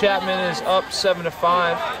Chapman is up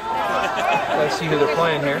 7-5. Let's see who they're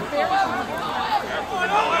playing here.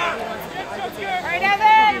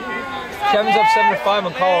 Kevin's up 7-5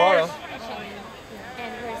 on Colorado.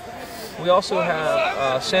 We also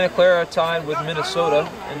have Santa Clara tied with Minnesota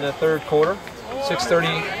in the third quarter. 6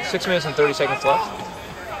 minutes and 30 seconds left.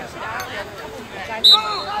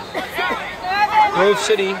 Grove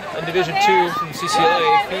City in Division 2 from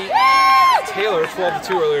CCLA beat Taylor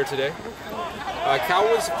 12-2 earlier today. Cal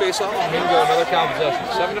wins the face-off, and here we go, another Cal possession.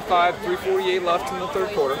 7-5, 3:48 left in the third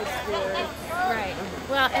quarter. Right.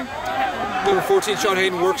 Well, and Number 14, Sean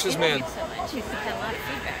Hayden, works his man. so much. You've had a lot of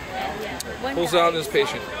feedback. Pulls out and is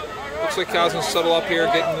patient. Looks like Cal's going to settle up here,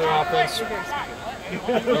 get into their offense.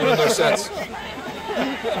 Winning their sets.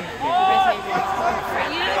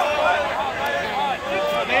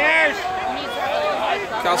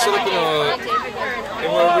 Cal set up in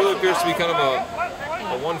what really appears to be kind of a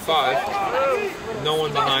 1-5. No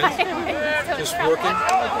one behind. Just working.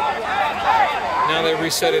 Now they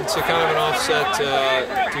reset into kind of an offset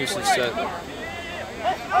deuces set.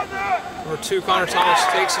 Number 2, Connor Thomas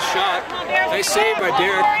takes a shot. Nice save by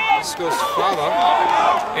Derek. This goes Flava.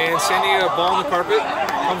 And San Diego ball on the carpet.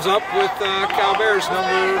 Comes up with Cal Bears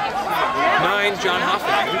number 9, John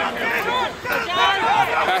Hoffman.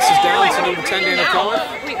 Passes down to number 10, Dana Cohen.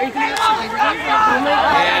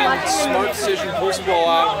 And smart decision, pulls the ball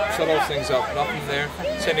out and settles things up. Nothing there.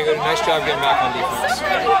 San Diego did a nice job getting back on defense.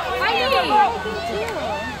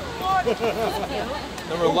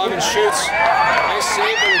 Number 11 shoots. Nice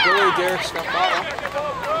save by the goalie, Derek Scapala.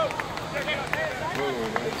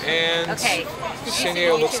 And San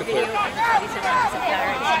Diego looks to clear.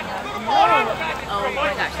 Oh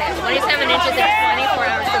my gosh, they have 27 inches in 24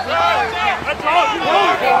 hours a week.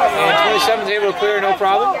 And 27 is able to clear, no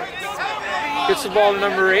problem. Gets the ball to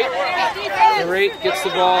number 8. Number 8 gets the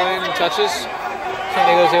ball in and touches. San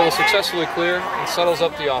Diego is able to successfully clear and settles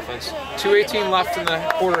up the offense. 2:18 left in the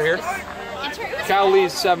quarter here. Cal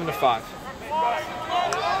leads 7-5.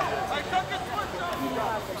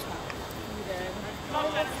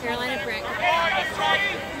 Carolina Brent.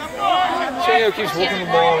 San Diego keeps working the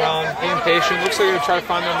ball around, being patient. Looks like they're going to try to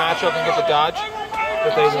find their matchup and get the dodge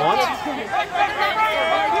that they want.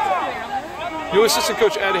 New assistant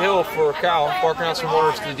coach Ed Hill for Cal, barking out some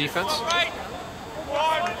orders to the defense.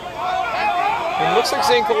 And it looks like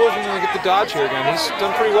Zane Kohler's going to get the dodge here again. He's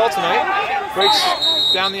done pretty well tonight. Breaks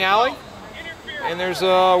down the alley, and there's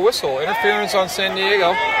a whistle. Interference on San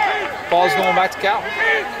Diego. Ball's going back to Cal.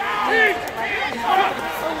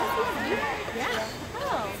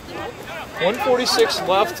 1:46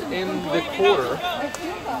 left in the quarter.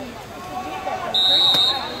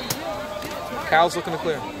 Cal's looking to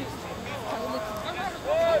clear.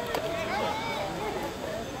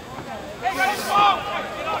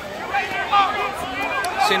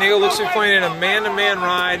 San Diego looks to be playing in a man-to-man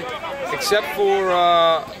ride, except for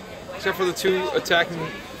the 2 attacking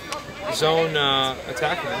zone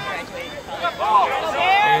attacking.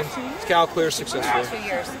 And Cal clears successfully.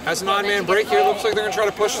 Has an odd-man break here. Looks like they're going to try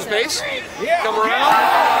to push the pace. Come around.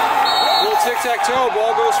 Little tic-tac-toe.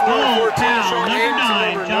 Ball goes from number 14, Sean Hayden, to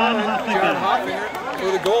number 9, John Hoffinger,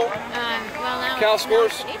 for the goal. Cal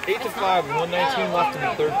scores 8-5 with 1:19 left in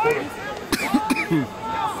the third quarter.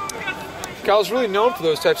 Cal's really known for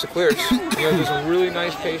those types of clears. You know, there's a really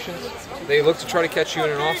nice patience. They look to try to catch you in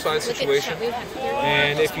an offside situation.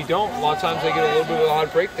 And if you don't, a lot of times they get a little bit of an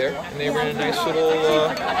odd break there. And they ran a nice little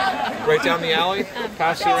right down the alley,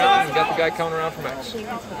 passed it around, and got the guy coming around from X.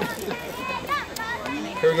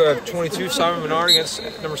 Here we go, 22, Simon Menard against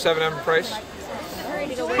number 7, Evan Price.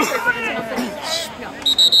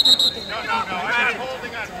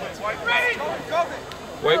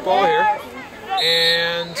 White ball here.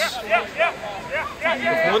 And with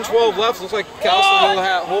 1:12 left, looks like Cal's will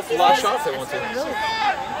hold for the last shot if they want to.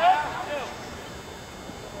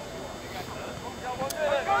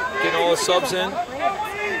 Getting all the subs in.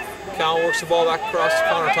 Cal works the ball back across to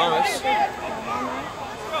Connor Thomas.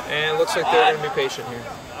 And it looks like they're going to be patient here.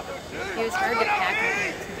 It was hard to pack.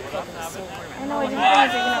 I know, I didn't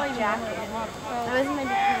realize I was jacket. That wasn't my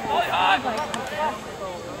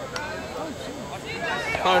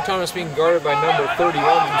Connor Thomas being guarded by number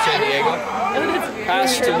 31 from San Diego.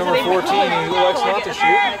 Pass to number 14, who likes not to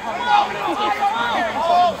shoot.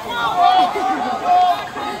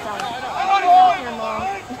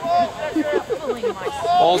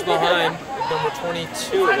 Ball's behind number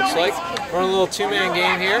 22, it looks like. Running a little 2-man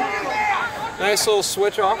game here. Nice little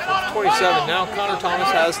switch off. 27 now. Connor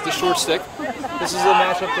Thomas has the short stick. This is the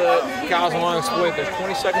matchup that Cal's want to exploit. There's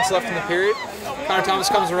 20 seconds left in the period. Connor Thomas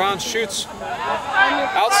comes around, shoots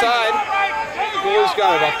outside. Goalie's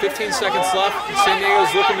got about 15 seconds left. San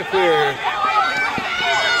Diego's looking to clear here.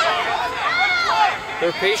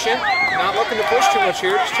 They're patient, not looking to push too much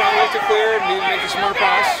here. Just trying to look to clear, need to make a smart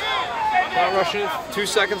pass. Not rushing it. 2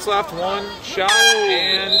 seconds left. 1 shot,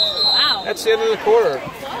 and that's the end of the quarter.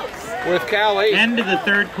 With Cal 8. End of the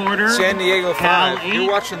third quarter. San Diego 5. Cal 8. You're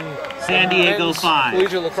watching San Diego 5.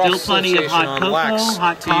 Still plenty of hot cocoa,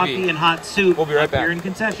 hot coffee, and hot soup. We'll be right back. Here in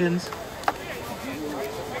concessions.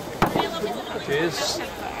 Jeez.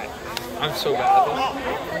 I'm so bad at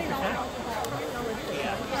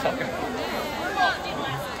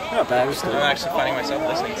this. Not bad. I'm actually finding myself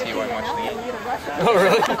listening to you while I'm watching the game. Oh,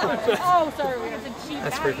 really? Oh, sorry.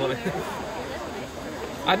 That's pretty funny.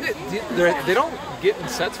 They don't get in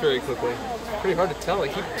sets very quickly. It's pretty hard to tell. I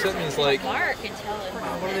keep sitting these like, Mark can tell him.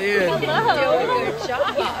 what are they in? Hello. Doing your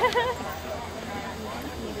job.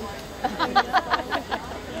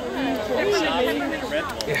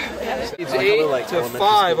 It's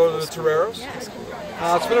 8-5 over the Torreros.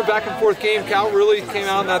 It's been a back and forth game. Cal really came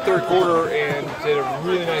out in that third quarter and did a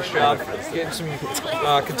really nice job getting some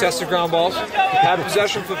contested ground balls. Had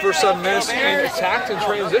possession for the first 7 minutes and attacked in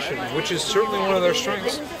transition, which is certainly one of their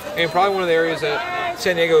strengths and probably one of the areas that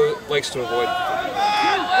San Diego likes to avoid.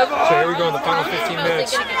 So here we go in the final 15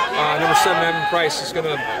 minutes. Number 7, Evan Price, is going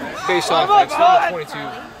to face off against number 22,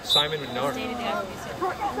 Simon McNard.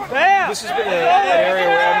 This has been an area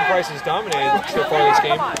where Evan Price has dominated so far this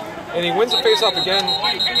game. And he wins the face-off again,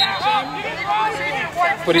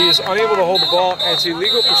 but he is unable to hold the ball. And it's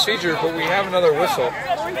illegal procedure, but we have another whistle.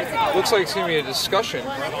 Looks like it's going to be a discussion.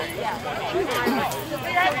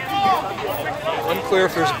 Unclear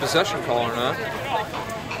if there's a possession call or not.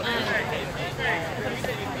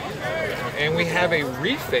 And we have a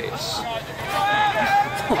reface.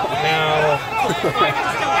 Now,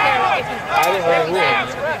 I didn't really rule.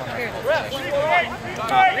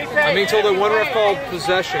 I'm being told that one ref called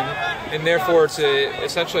possession, and therefore it's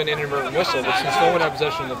essentially an inadvertent whistle. But since no one had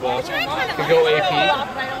possession of the ball, it can go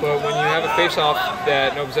AP. But when you have a face-off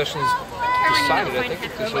that no possession is decided, I think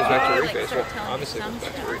it just goes back to a reface. Well, obviously it goes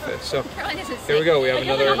back to a reface. So here we go. We have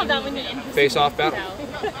another face-off battle.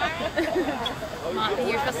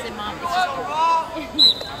 You're supposed to say mom.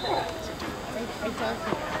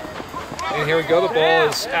 And here we go. The ball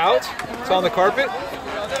is out. It's on the carpet.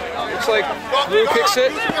 Looks like Lou kicks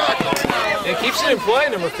it and keeps it in play.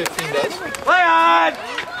 Number 15 does. Play on!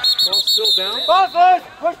 Ball's still down. Ball loose!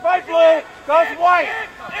 Push by blue! Goes white!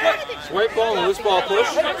 White ball and loose ball push.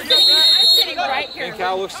 I'm sitting right here. And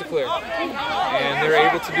Cal looks to clear. And they're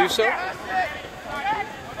able to do so.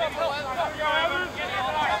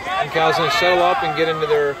 And Cal's going to settle up and get into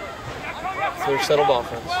their settled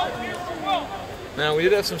offense. Now, we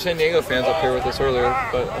did have some San Diego fans up here with us earlier,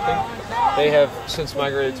 but I think they have since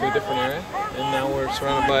migrated to a different area, and now we're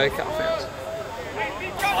surrounded by Cal fans.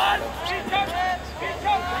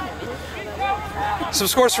 Some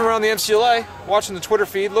scores from around the MCLA. Watching the Twitter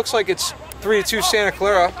feed, looks like it's 3-2 Santa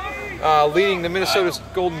Clara, leading the Minnesota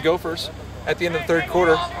Golden Gophers at the end of the third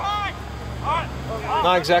quarter.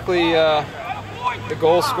 Not exactly the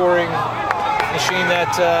goal-scoring machine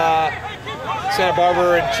that Santa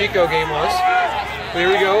Barbara and Chico game was. But here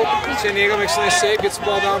we go. San Diego makes a nice save, gets the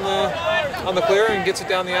ball down on the clear and gets it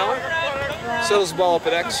down the alley. Settles the ball up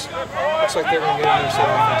at X. Looks like they're going to get in their set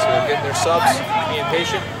offense here. Getting their subs, being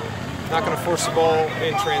patient. Not going to force the ball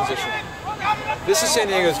in transition. This is San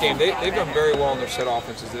Diego's game. They've done very well in their set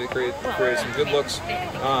offenses. They created some good looks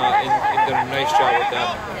and done a nice job with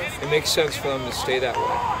that. It makes sense for them to stay that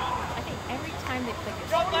way.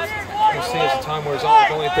 We'll see as the time wears on,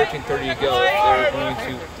 with only 13:30 to go, they're going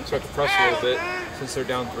to start to press a little bit since they're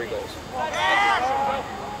down 3 goals.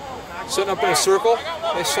 Setting up in a circle,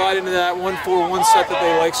 they slide into that 1-4-1 set that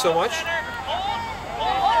they like so much.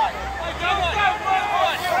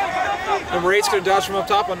 Number 8's going to dodge from up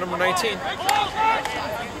top on number 19.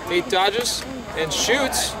 8 dodges and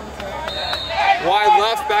shoots. Wide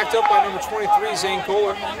left, backed up by number 23, Zane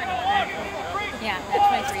Kohler. Yeah,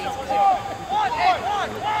 that 23 is good.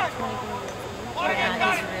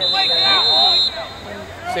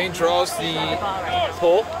 Zane draws the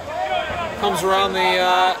pull, comes around the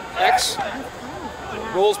X,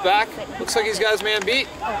 rolls back, looks like he's got his man beat.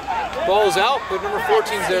 Ball is out, but number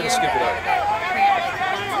 14's there to scoop it up.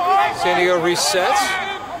 San Diego resets.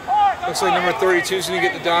 Looks like number 32 is going to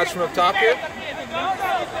get the dodge from up top here.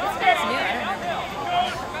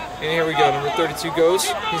 And here we go, number 32 goes.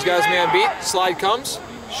 He's got his man beat, slide comes,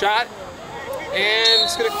 shot, and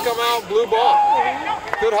it's going to come out blue ball.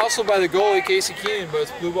 Good hustle by the goalie, Casey Keenan, but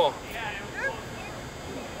it's blue ball.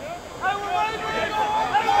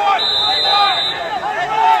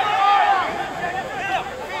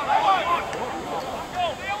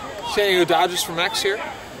 San Diego dodges from X here.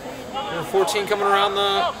 Number 14 coming around,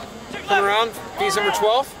 feeds number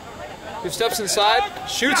 12, who steps inside,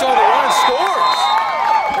 shoots on the run and scores.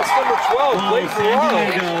 That's number 12, Blake Ferraro.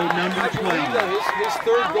 I believe that is his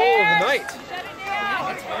third goal of the night.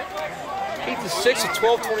 8-6 at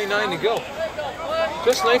 12:29 to go.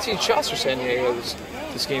 Just 19 shots for San Diego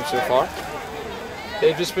this game so far.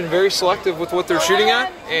 They've just been very selective with what they're shooting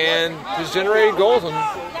at and has generated goals on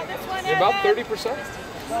about 30%.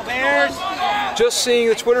 Bears! Just seeing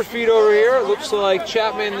the Twitter feed over here, it looks like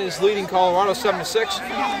Chapman is leading Colorado 7-6.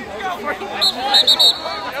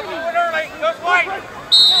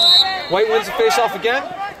 White wins the face-off again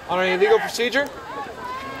on an illegal procedure.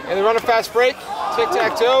 And they run a fast break.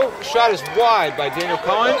 Tic-tac-toe. Shot is wide by Daniel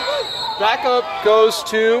Cohen. Back up goes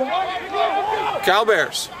to Cal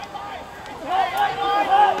Bears.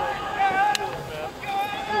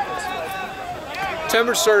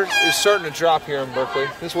 Temperature is starting to drop here in Berkeley.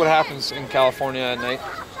 This is what happens in California at night.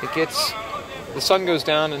 The sun goes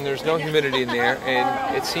down and there's no humidity in the air,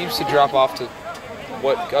 and it seems to drop off to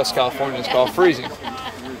what us Californians call freezing.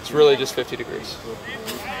 It's really just 50 degrees.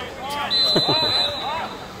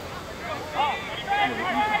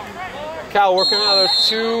 Cal working another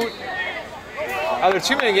two-minute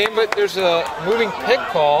game, but there's a moving pick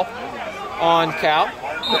call on Cal,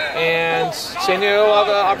 and San Diego will have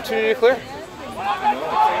an opportunity to clear.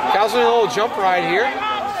 Cal's doing a little jump ride here,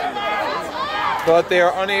 but they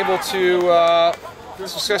are unable to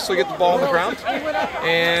successfully get the ball on the ground,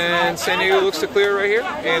 and San Diego looks to clear right here,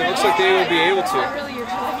 and it looks like they will be able to.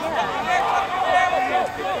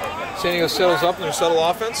 San Diego settles up in their subtle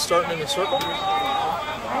offense, starting in the circle,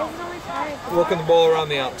 working the ball around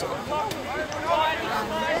the outside.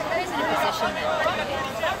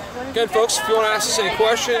 Again, folks, if you want to ask us any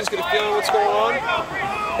questions, get a feeling of what's going on,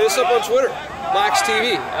 hit us up on Twitter,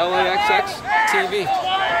 LaxTV, LAXX TV.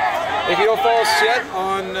 If you don't follow us yet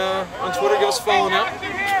on Twitter, give us a follow now.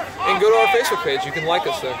 And go to our Facebook page. You can like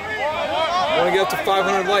us there. We want to get up to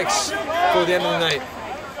 500 likes before the end of the night.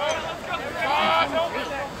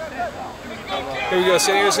 Here we go.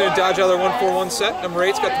 San Diego's going to dodge out their 1-4-1 set. Number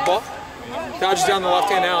 8's got the ball. Dodges down the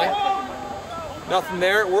left-hand alley. Nothing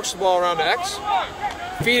there. It works the ball around to X.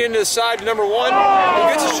 Feed into the side to number 1. He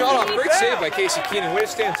gets a shot off. Great save by Casey Keenan. Way to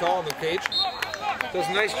stand tall on the cage. Does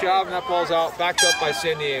a nice job, and that ball's out. Backed up by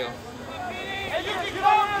San Diego.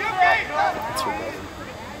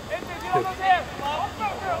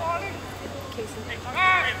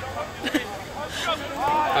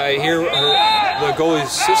 I hear the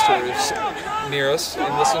goalie's sister is near us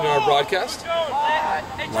and listening to our broadcast.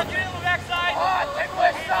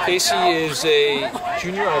 Casey is a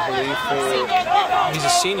junior, I believe, he's a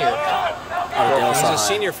senior. He's a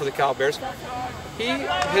senior for the Cal Bears. He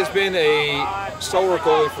has been a stalwart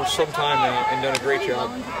goalie for some time now and done a great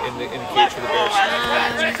job in the cage for the Bears.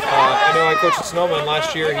 I know I coached at Sonoma, and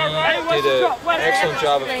last year he did an excellent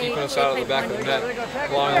job of keeping us out of the back of the net,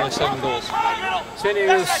 allowing only 7 goals. San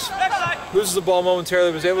Diego loses the ball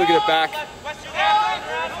momentarily, was able to get it back,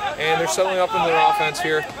 and they're settling up in their offense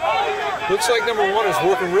here. Looks like number 1 is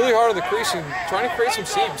working really hard on the crease and trying to create some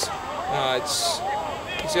seams.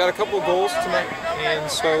 He's got a couple of goals tonight, and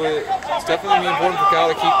so it's definitely going to be important for Cal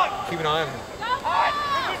to keep an eye on him.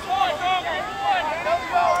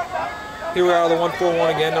 Here we are, the 1-4-1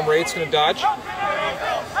 again. Number 8's going to dodge.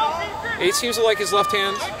 8 seems to like his left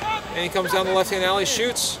hand, and he comes down the left-hand alley,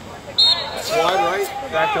 shoots. Wide right,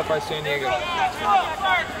 backed up by San Diego.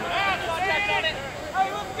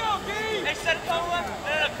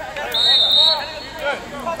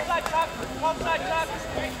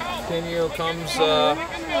 San Diego comes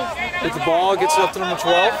with the ball, gets it up to number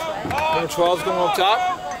 12. Number 12 is going up top.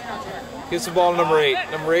 Gets the ball to number 8.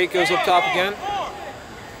 Number 8 goes up top again.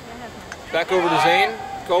 Back over to Zane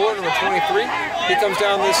Kohler, number 23. He comes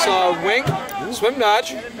down this wing. Swim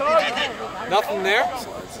dodge. Nothing there.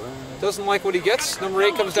 Doesn't like what he gets. Number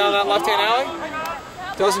 8 comes down that left-hand alley.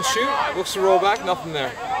 Doesn't shoot. Looks to roll back. Nothing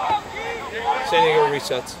there. San Diego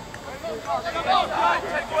resets.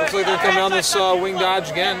 Looks like they're coming down this wing dodge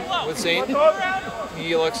again with Zane.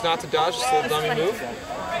 He elects not to dodge, just a little dummy move.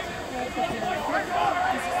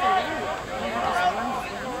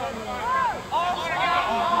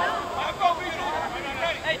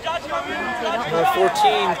 Number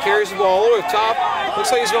 14 carries the ball all the way up top.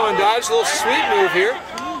 Looks like he's going to dodge. A little sweet move here.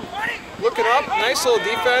 Looking up, nice little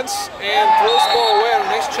defense, and throws the ball away on a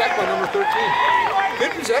nice check by number 13.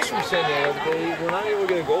 Good possession from San Diego, but they were not able to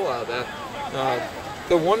get a goal out of that.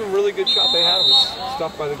 The one really good shot they had was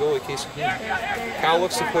stopped by the goalie, Casey Keenan. Cal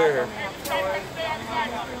looks to clear here.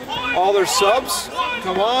 All their subs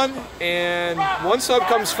come on, and one sub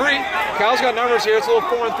comes free. Cal's got numbers here. It's a little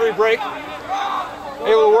 4-on-3 break.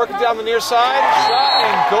 Able to work it down the near side. Shot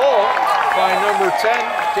and goal by number 10,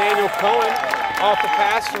 Daniel Cohen, off the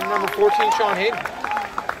pass from number 14, Sean Hayden.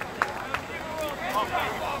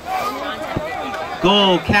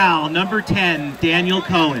 Goal, Cal, number 10, Daniel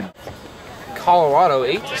Cohen. Colorado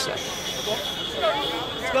 8-7.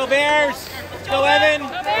 Let's go Bears! Let's go Evan!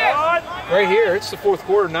 Right here, it's the 4th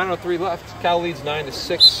quarter, 9:03 left. Cal leads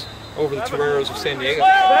 9-6 over the Torreros of San Diego.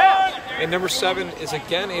 And number 7 is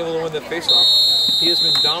again able to win the faceoff. He has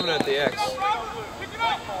been dominant at the X.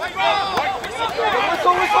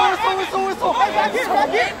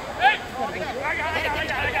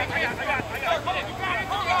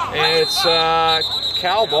 And it's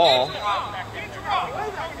Cal ball.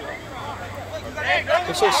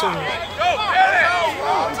 Looks like some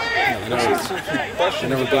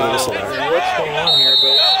questions about what's going on here,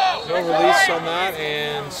 but no release on that,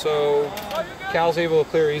 and so Cal's able to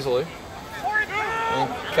clear easily. And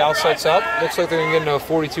Cal sets up. Looks like they're going to get into a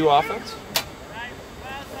 42 offense.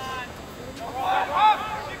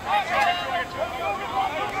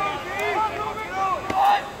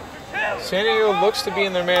 San Diego looks to be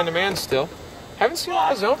in their man-to-man still. Haven't seen a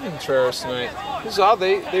lot of zone from the Torreros tonight. This is odd.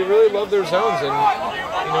 They really love their zones, and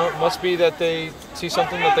you know, it must be that they see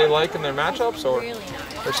something that they like in their matchups, or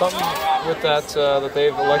something with that that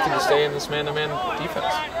they've elected to stay in this man-to-man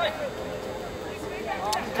defense.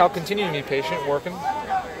 Cal continuing to be patient, working.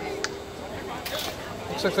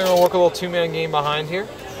 Looks like they're going to work a little two-man game behind here.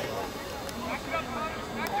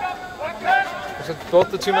 Looks like both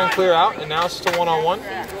the two men clear out, and now it's just a one-on-one.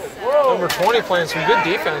 Number 20 playing some good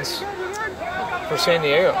defense for San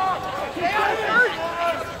Diego.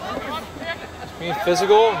 Being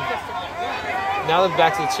physical. Now they're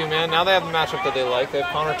back to the two-man. Now they have the matchup that they like. They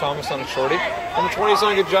have Connor Thomas on a shorty. Number 20's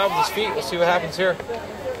done a good job with his feet. We'll see what happens here.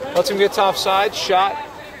 Lets him get top side. Shot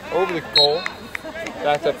over the goal.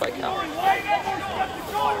 Backed up by Cal.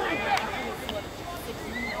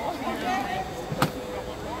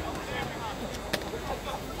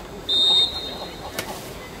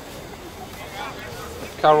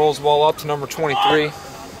 Cal rolls the ball up to number 23.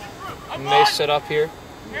 And they set up here.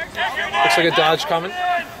 Looks like a dodge coming.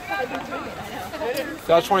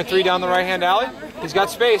 Dodge 23 down the right-hand alley. He's got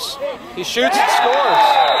space. He shoots and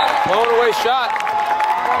scores. Blown away shot.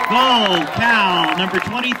 Goal, Cal, number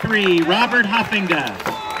 23, Robert Hoffinger.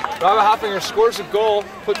 Robert Hoffinger scores a goal,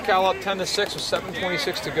 put Cal up 10-6 with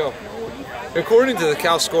 7:26 to go. According to the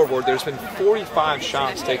Cal scoreboard, there's been 45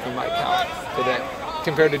 shots taken by Cal today,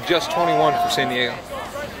 compared to just 21 for San Diego.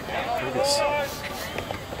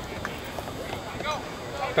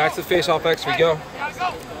 Back to the face-off X we go.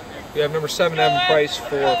 We have number 7, Evan Price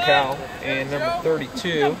for Cal, and number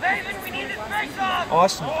 32,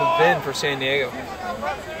 Austin Pavin for San Diego.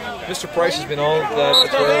 Mr. Price has been all that the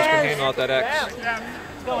Torreros can handle at that X.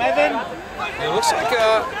 Go, Evan. And it looks like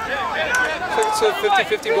it's a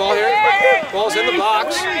 50-50 ball here. Ball's in the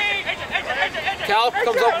box. Cal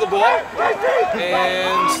comes up with the ball,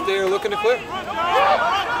 and they're looking to clear.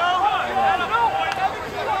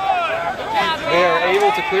 They are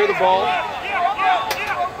able to clear the ball.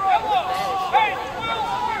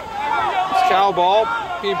 It's Cal ball,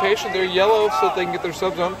 being patient. They're yellow so that they can get their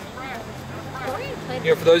subs on.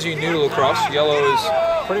 You know, for those of you new to lacrosse, yellow is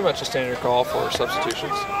pretty much a standard call for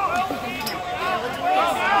substitutions.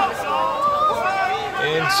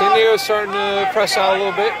 And San Diego is starting to press out a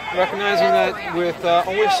little bit, recognizing that with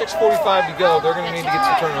only 6:45 to go, they're going to need to get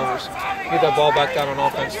some turnovers. Get that ball back down on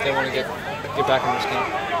offense if they want to get back in this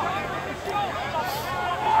game.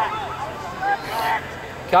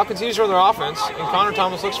 Cal continues to run their offense, and Connor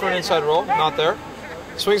Thomas looks for an inside roll, not there.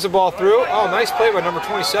 Swings the ball through. Oh, nice play by number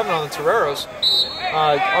 27 on the Torreros.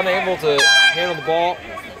 Unable to handle the ball,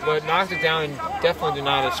 but knocked it down and definitely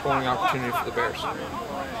denied a scoring opportunity for the Bears.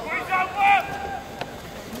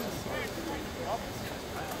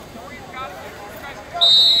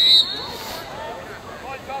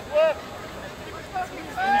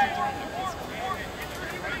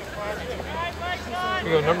 Here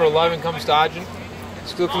we go, number 11 comes dodging.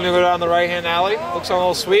 He's looking to go down the right-hand alley. Looks on a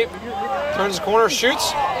little sweep. Turns the corner,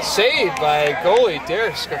 shoots. Saved by goalie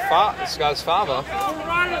Derek Scasfava.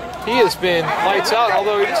 He has been lights out,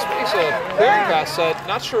 although he just makes a clearing pass set.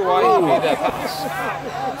 Not sure why he made that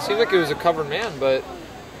pass. Seemed like it was a covered man, but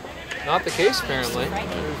not the case apparently.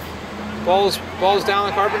 Ball's down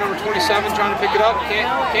the carpet. Number 27 trying to pick it up.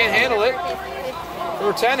 Can't handle it.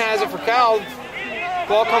 Number 10 has it for Cal.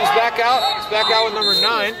 Ball comes back out. It's back out with number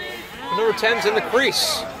 9. Number 10's in the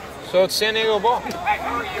crease. So it's San Diego ball.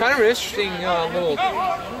 Kind of an interesting little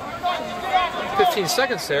 15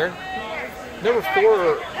 seconds there. Number 4,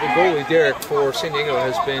 the goalie, Derek, for San Diego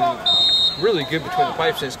has been really good between the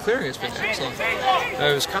pipes, and his clearing has been excellent.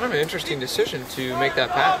 It was kind of an interesting decision to make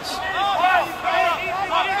that pass.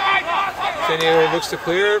 San Diego looks to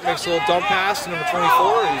clear, makes a little dump pass to number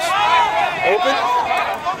 24. He's open.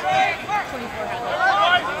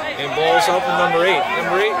 And ball's up with number 8.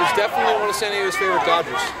 Number 8 is definitely one of San Diego's favorite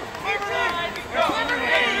Dodgers.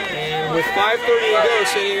 And with 5:30 to go,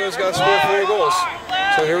 San Diego's got to score 4 goals.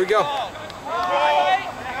 So here we go.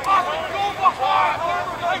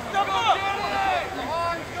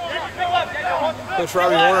 Coach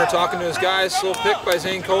Robbie Warner talking to his guys. Little pick by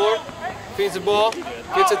Zane Kohler. Feeds the ball,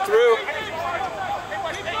 gets it through,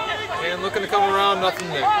 and looking to come around, nothing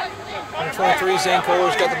there. Number 23, Zane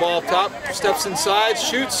Kohler's got the ball up top, steps inside,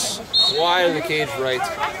 shoots wide of the cage right.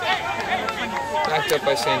 Backed up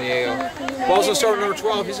by San Diego. Ball's going to start with number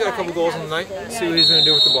 12. He's got a couple goals in the night. Let's see what he's going to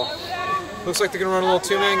do with the ball. Looks like they're going to run a little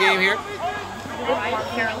two-man game here.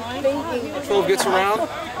 12 gets around,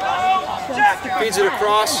 feeds it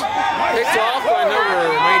across, picked off by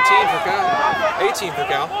number 19 for Cal, 18 for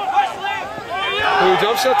Cal. Who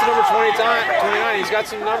jumps up to number 29. He's got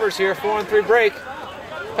some numbers here. 4-on-3 break.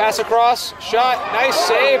 Pass across, shot, nice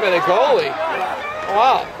save by the goalie.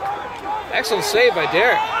 Wow, excellent save by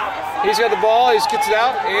Derek. He's got the ball, he gets it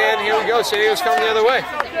out, and here we go. San Diego's coming the other way.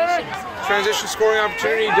 Transition scoring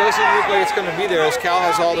opportunity doesn't look like it's going to be there as Cal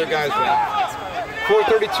has all their guys back.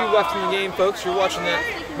 4:32 left in the game, folks. You're watching that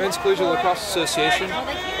Men's Collegiate Lacrosse Association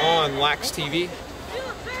on Lax TV.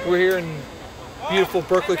 We're here in beautiful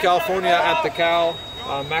Berkeley, California at the Cal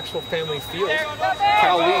Maxwell Family Field.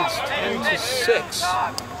 Cal leads 10-6.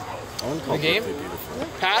 The game.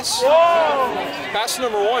 Pass. Pass to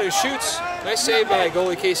number 1 who shoots. Nice save by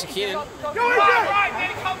goalie Casey Keenan.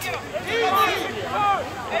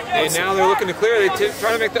 And now they're looking to clear. They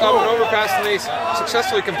try to make the up and over pass and they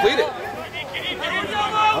successfully complete it.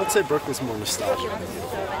 I would say Berkeley's more nostalgic.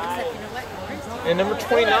 And number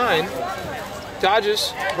 29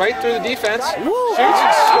 dodges right through the defense, shoots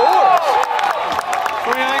and scores.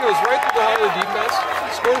 29 goes right through the heart of the defense,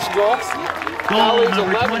 scores a goal. Cal leads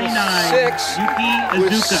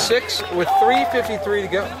 11-6 with 3:53 to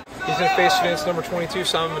go. He's going to face against number 22,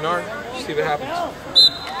 Simon Menard. See what happens.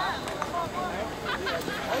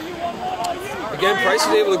 Again, Price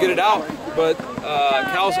is able to get it out, but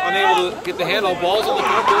Cal's unable to get the handle. Ball's on the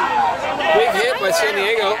counter. Big hit by San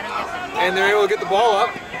Diego, and they're able to get the ball up.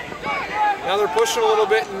 Now they're pushing a little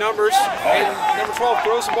bit in numbers, and number 12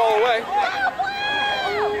 throws the ball away.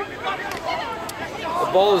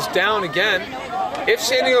 The ball is down again. If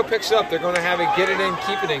San Diego picks it up, they're going to have a get it in,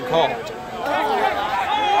 keep it in call.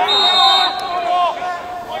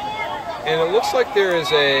 And it looks like there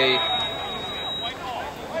is a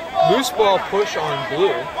loose ball push on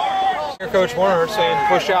blue. Here Coach Warner saying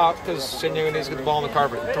push out because San Diego needs to get the ball on the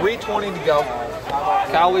carpet. 3:20 to go.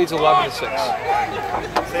 Cal leads 11-6.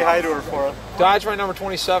 Say hi to her for us. Dodge by number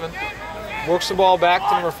 27. Works the ball back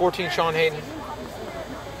to number 14, Sean Hayden.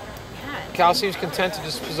 Cal seems content to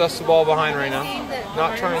just possess the ball behind right now.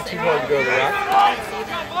 Not trying too hard to go to the rack.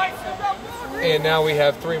 And now we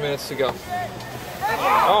have 3 minutes to go.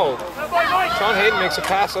 Oh, Sean Hayden makes a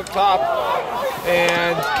pass up top.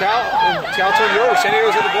 And Cal turned it over. San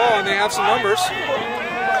Diego's with the ball and they have some numbers.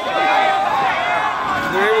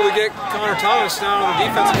 They're able to get Connor Thomas down on the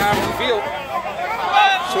defensive half of the field.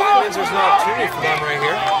 So that means there's an opportunity for them right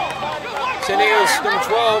here. San Diego's number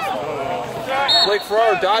 12. Blake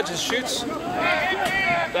Ferraro dodges, shoots,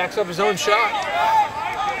 backs up his own shot.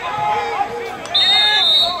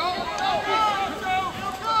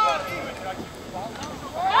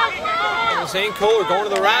 And Zane Kohler going to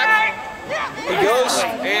the rack. He goes,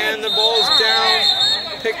 and the ball is down,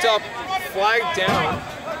 picked up, flagged down.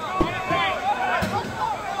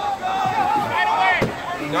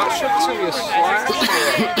 Not sure if it's going to be a slash or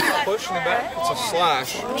a push in the back. It's a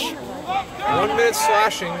slash. 1 minute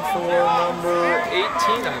slashing for number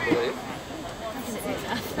 18, I believe.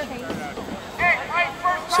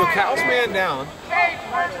 So Cal's man down.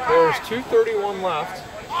 There's 2:31 left.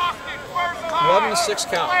 11-6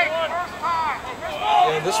 count.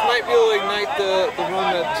 And this might be able to ignite the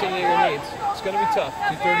run that San Diego needs. It's going to be tough.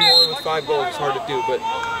 2:31 with 5 goals is hard to do, but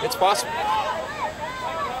it's possible.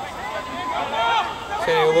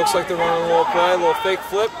 San Diego looks like they're running a little play, a little fake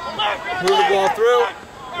flip. Move the ball through.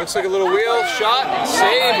 Looks like a little wheel, shot, and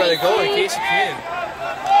saved by the goalie, Casey Keenan.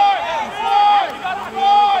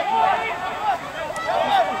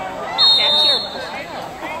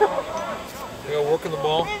 They go working the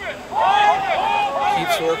ball.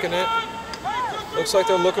 Keeps working it. Looks like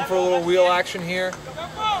they're looking for a little wheel action here.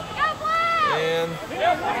 And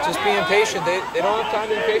just being patient. They don't have time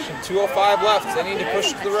to be patient. 2:05 left. They need to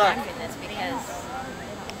push to the rack.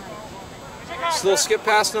 This little skip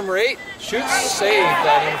pass number 8. Shoots, saved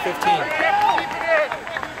by number 15.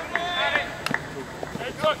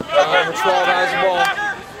 Number 12 has the ball.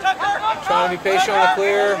 Trying to be patient on the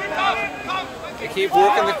clear. They keep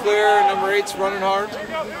working the clear. Number 8's running hard.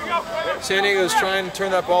 San Diego's trying to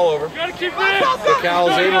turn that ball over. The Cal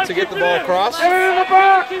is able to get the ball across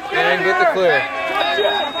and get the clear.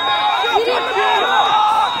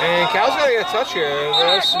 And Cal's got to get a touch here.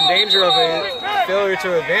 There's some danger of a failure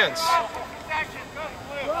to advance.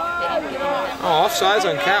 Oh, offsides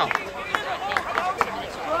on Cal.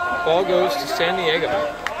 Ball goes to San Diego.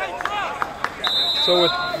 So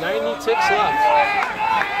with 90 ticks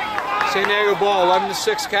left, San Diego ball,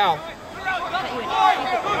 11-6 Cal.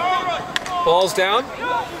 Ball's down,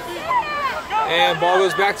 and ball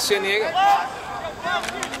goes back to San Diego.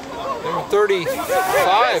 Number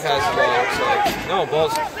 35 has the ball, looks like. No,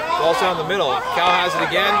 ball's down the middle. Cal has it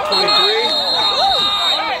again, 23.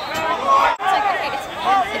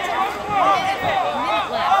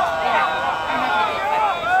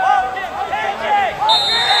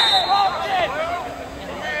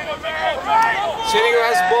 San Diego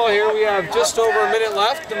has the ball here. We have just over a minute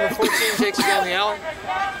left. Number 14 takes it down the alley.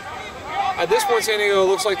 At this point, San Diego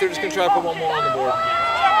looks like they're just going to try to put one more on the board.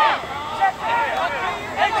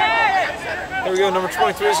 Here we go. Number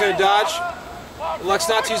 23 is going to dodge. Elects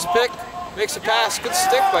not to use the pick. Makes a pass. Good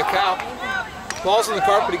stick by Cal. Ball's on the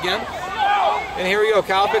carpet again. And here we go.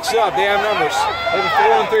 Cal picks it up. They have numbers. They have a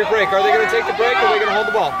 4-on-3 break. Are they going to take the break or are they going to hold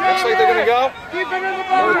the ball? Looks like they're going to go.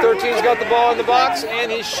 Number 13's got the ball in the box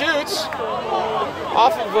and he shoots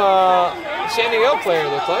off of a San Diego player, it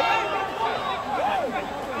looked like.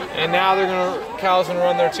 And now Cal's going to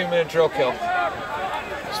run their 2-minute drill kill.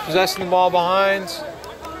 Just possessing the ball behind.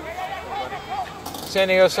 San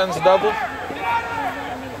Diego sends a double.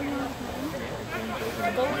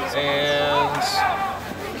 And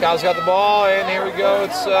Cal's got the ball, and here we go.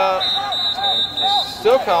 It's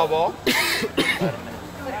still Cal ball.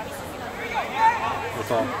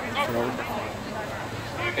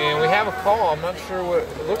 And we have a call. I'm not sure what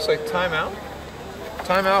it looks like. Timeout.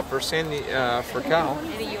 Timeout for for Cal.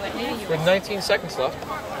 With 19 seconds left.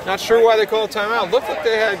 Not sure why they called timeout. Looked like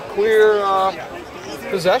they had clear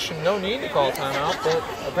possession. No need to call a timeout, but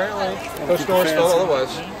apparently Coach Norris felt otherwise.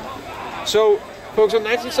 So, folks, with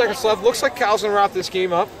 19 seconds left, looks like Cal's going to wrap this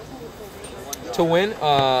game up to win.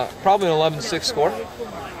 Probably an 11-6 score.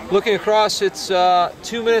 Looking across, it's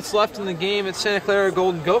 2 minutes left in the game at Santa Clara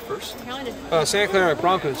Golden Gophers. Santa Clara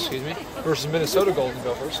Broncos, excuse me, versus Minnesota Golden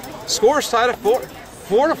Gophers. Score is tied at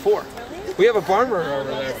 4-4. We have a barn burner over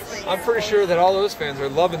there. I'm pretty sure that all those fans are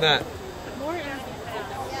loving that.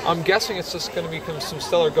 I'm guessing it's just going to become some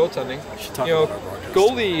stellar goaltending. You know,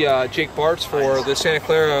 goalie Jake Bartz for the Santa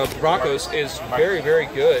Clara Broncos is very, very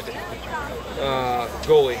good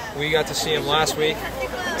goalie. We got to see him last week.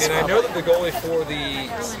 And I know that the goalie for the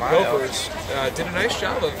Gophers did a nice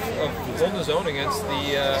job of holding his own against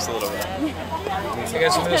the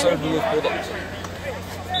Minnesota Blue Bulldogs.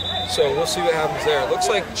 So we'll see what happens there. It looks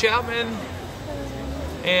like Chapman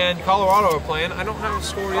and Colorado are playing. I don't have a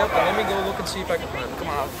score yet, but let me go look and see if I can find it. Come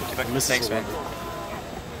on, Thanks, man.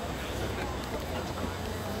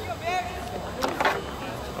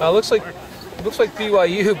 Looks like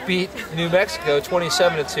BYU beat New Mexico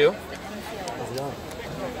 27-2.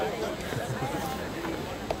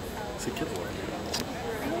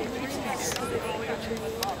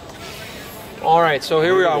 All right, so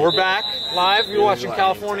here we are. We're back live. You're watching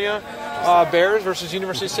California Bears versus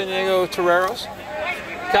University of San Diego Torreros.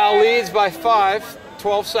 Cal leads by 5.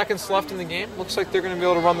 12 seconds left in the game. Looks like they're going to be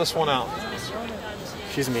able to run this one out.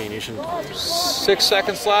 She's mean. You shouldn't. 6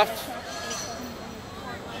 seconds left.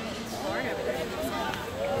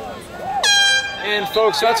 And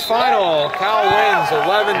folks, that's final. Cal wins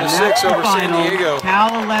 11-6 over San Diego.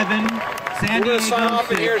 Cal 11, San We're going Diego to sign off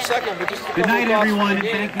in 6. here in a second, but just a Good night, couple of thoughts everyone, from and the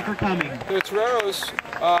game. thank you for coming. The Torreros,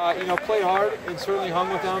 played hard and certainly hung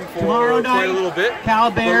with them for Tomorrow quite a night, little bit. Cal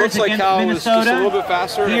But it Bears looks like against Cal Minnesota was just a little bit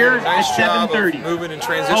faster here and a nice at job 7:30. of moving and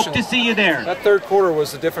transition. Hope to see you there. That third quarter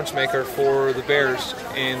was the difference maker for the Bears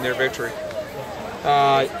in their victory.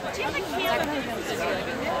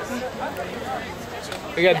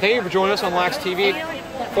 Again, thank you for joining us on Lax TV.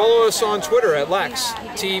 Follow us on Twitter at Lax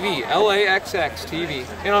TV, LAXX TV,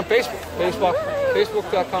 and on Facebook,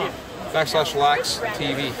 Facebook.com/Lax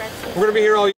TV. We're going to be here all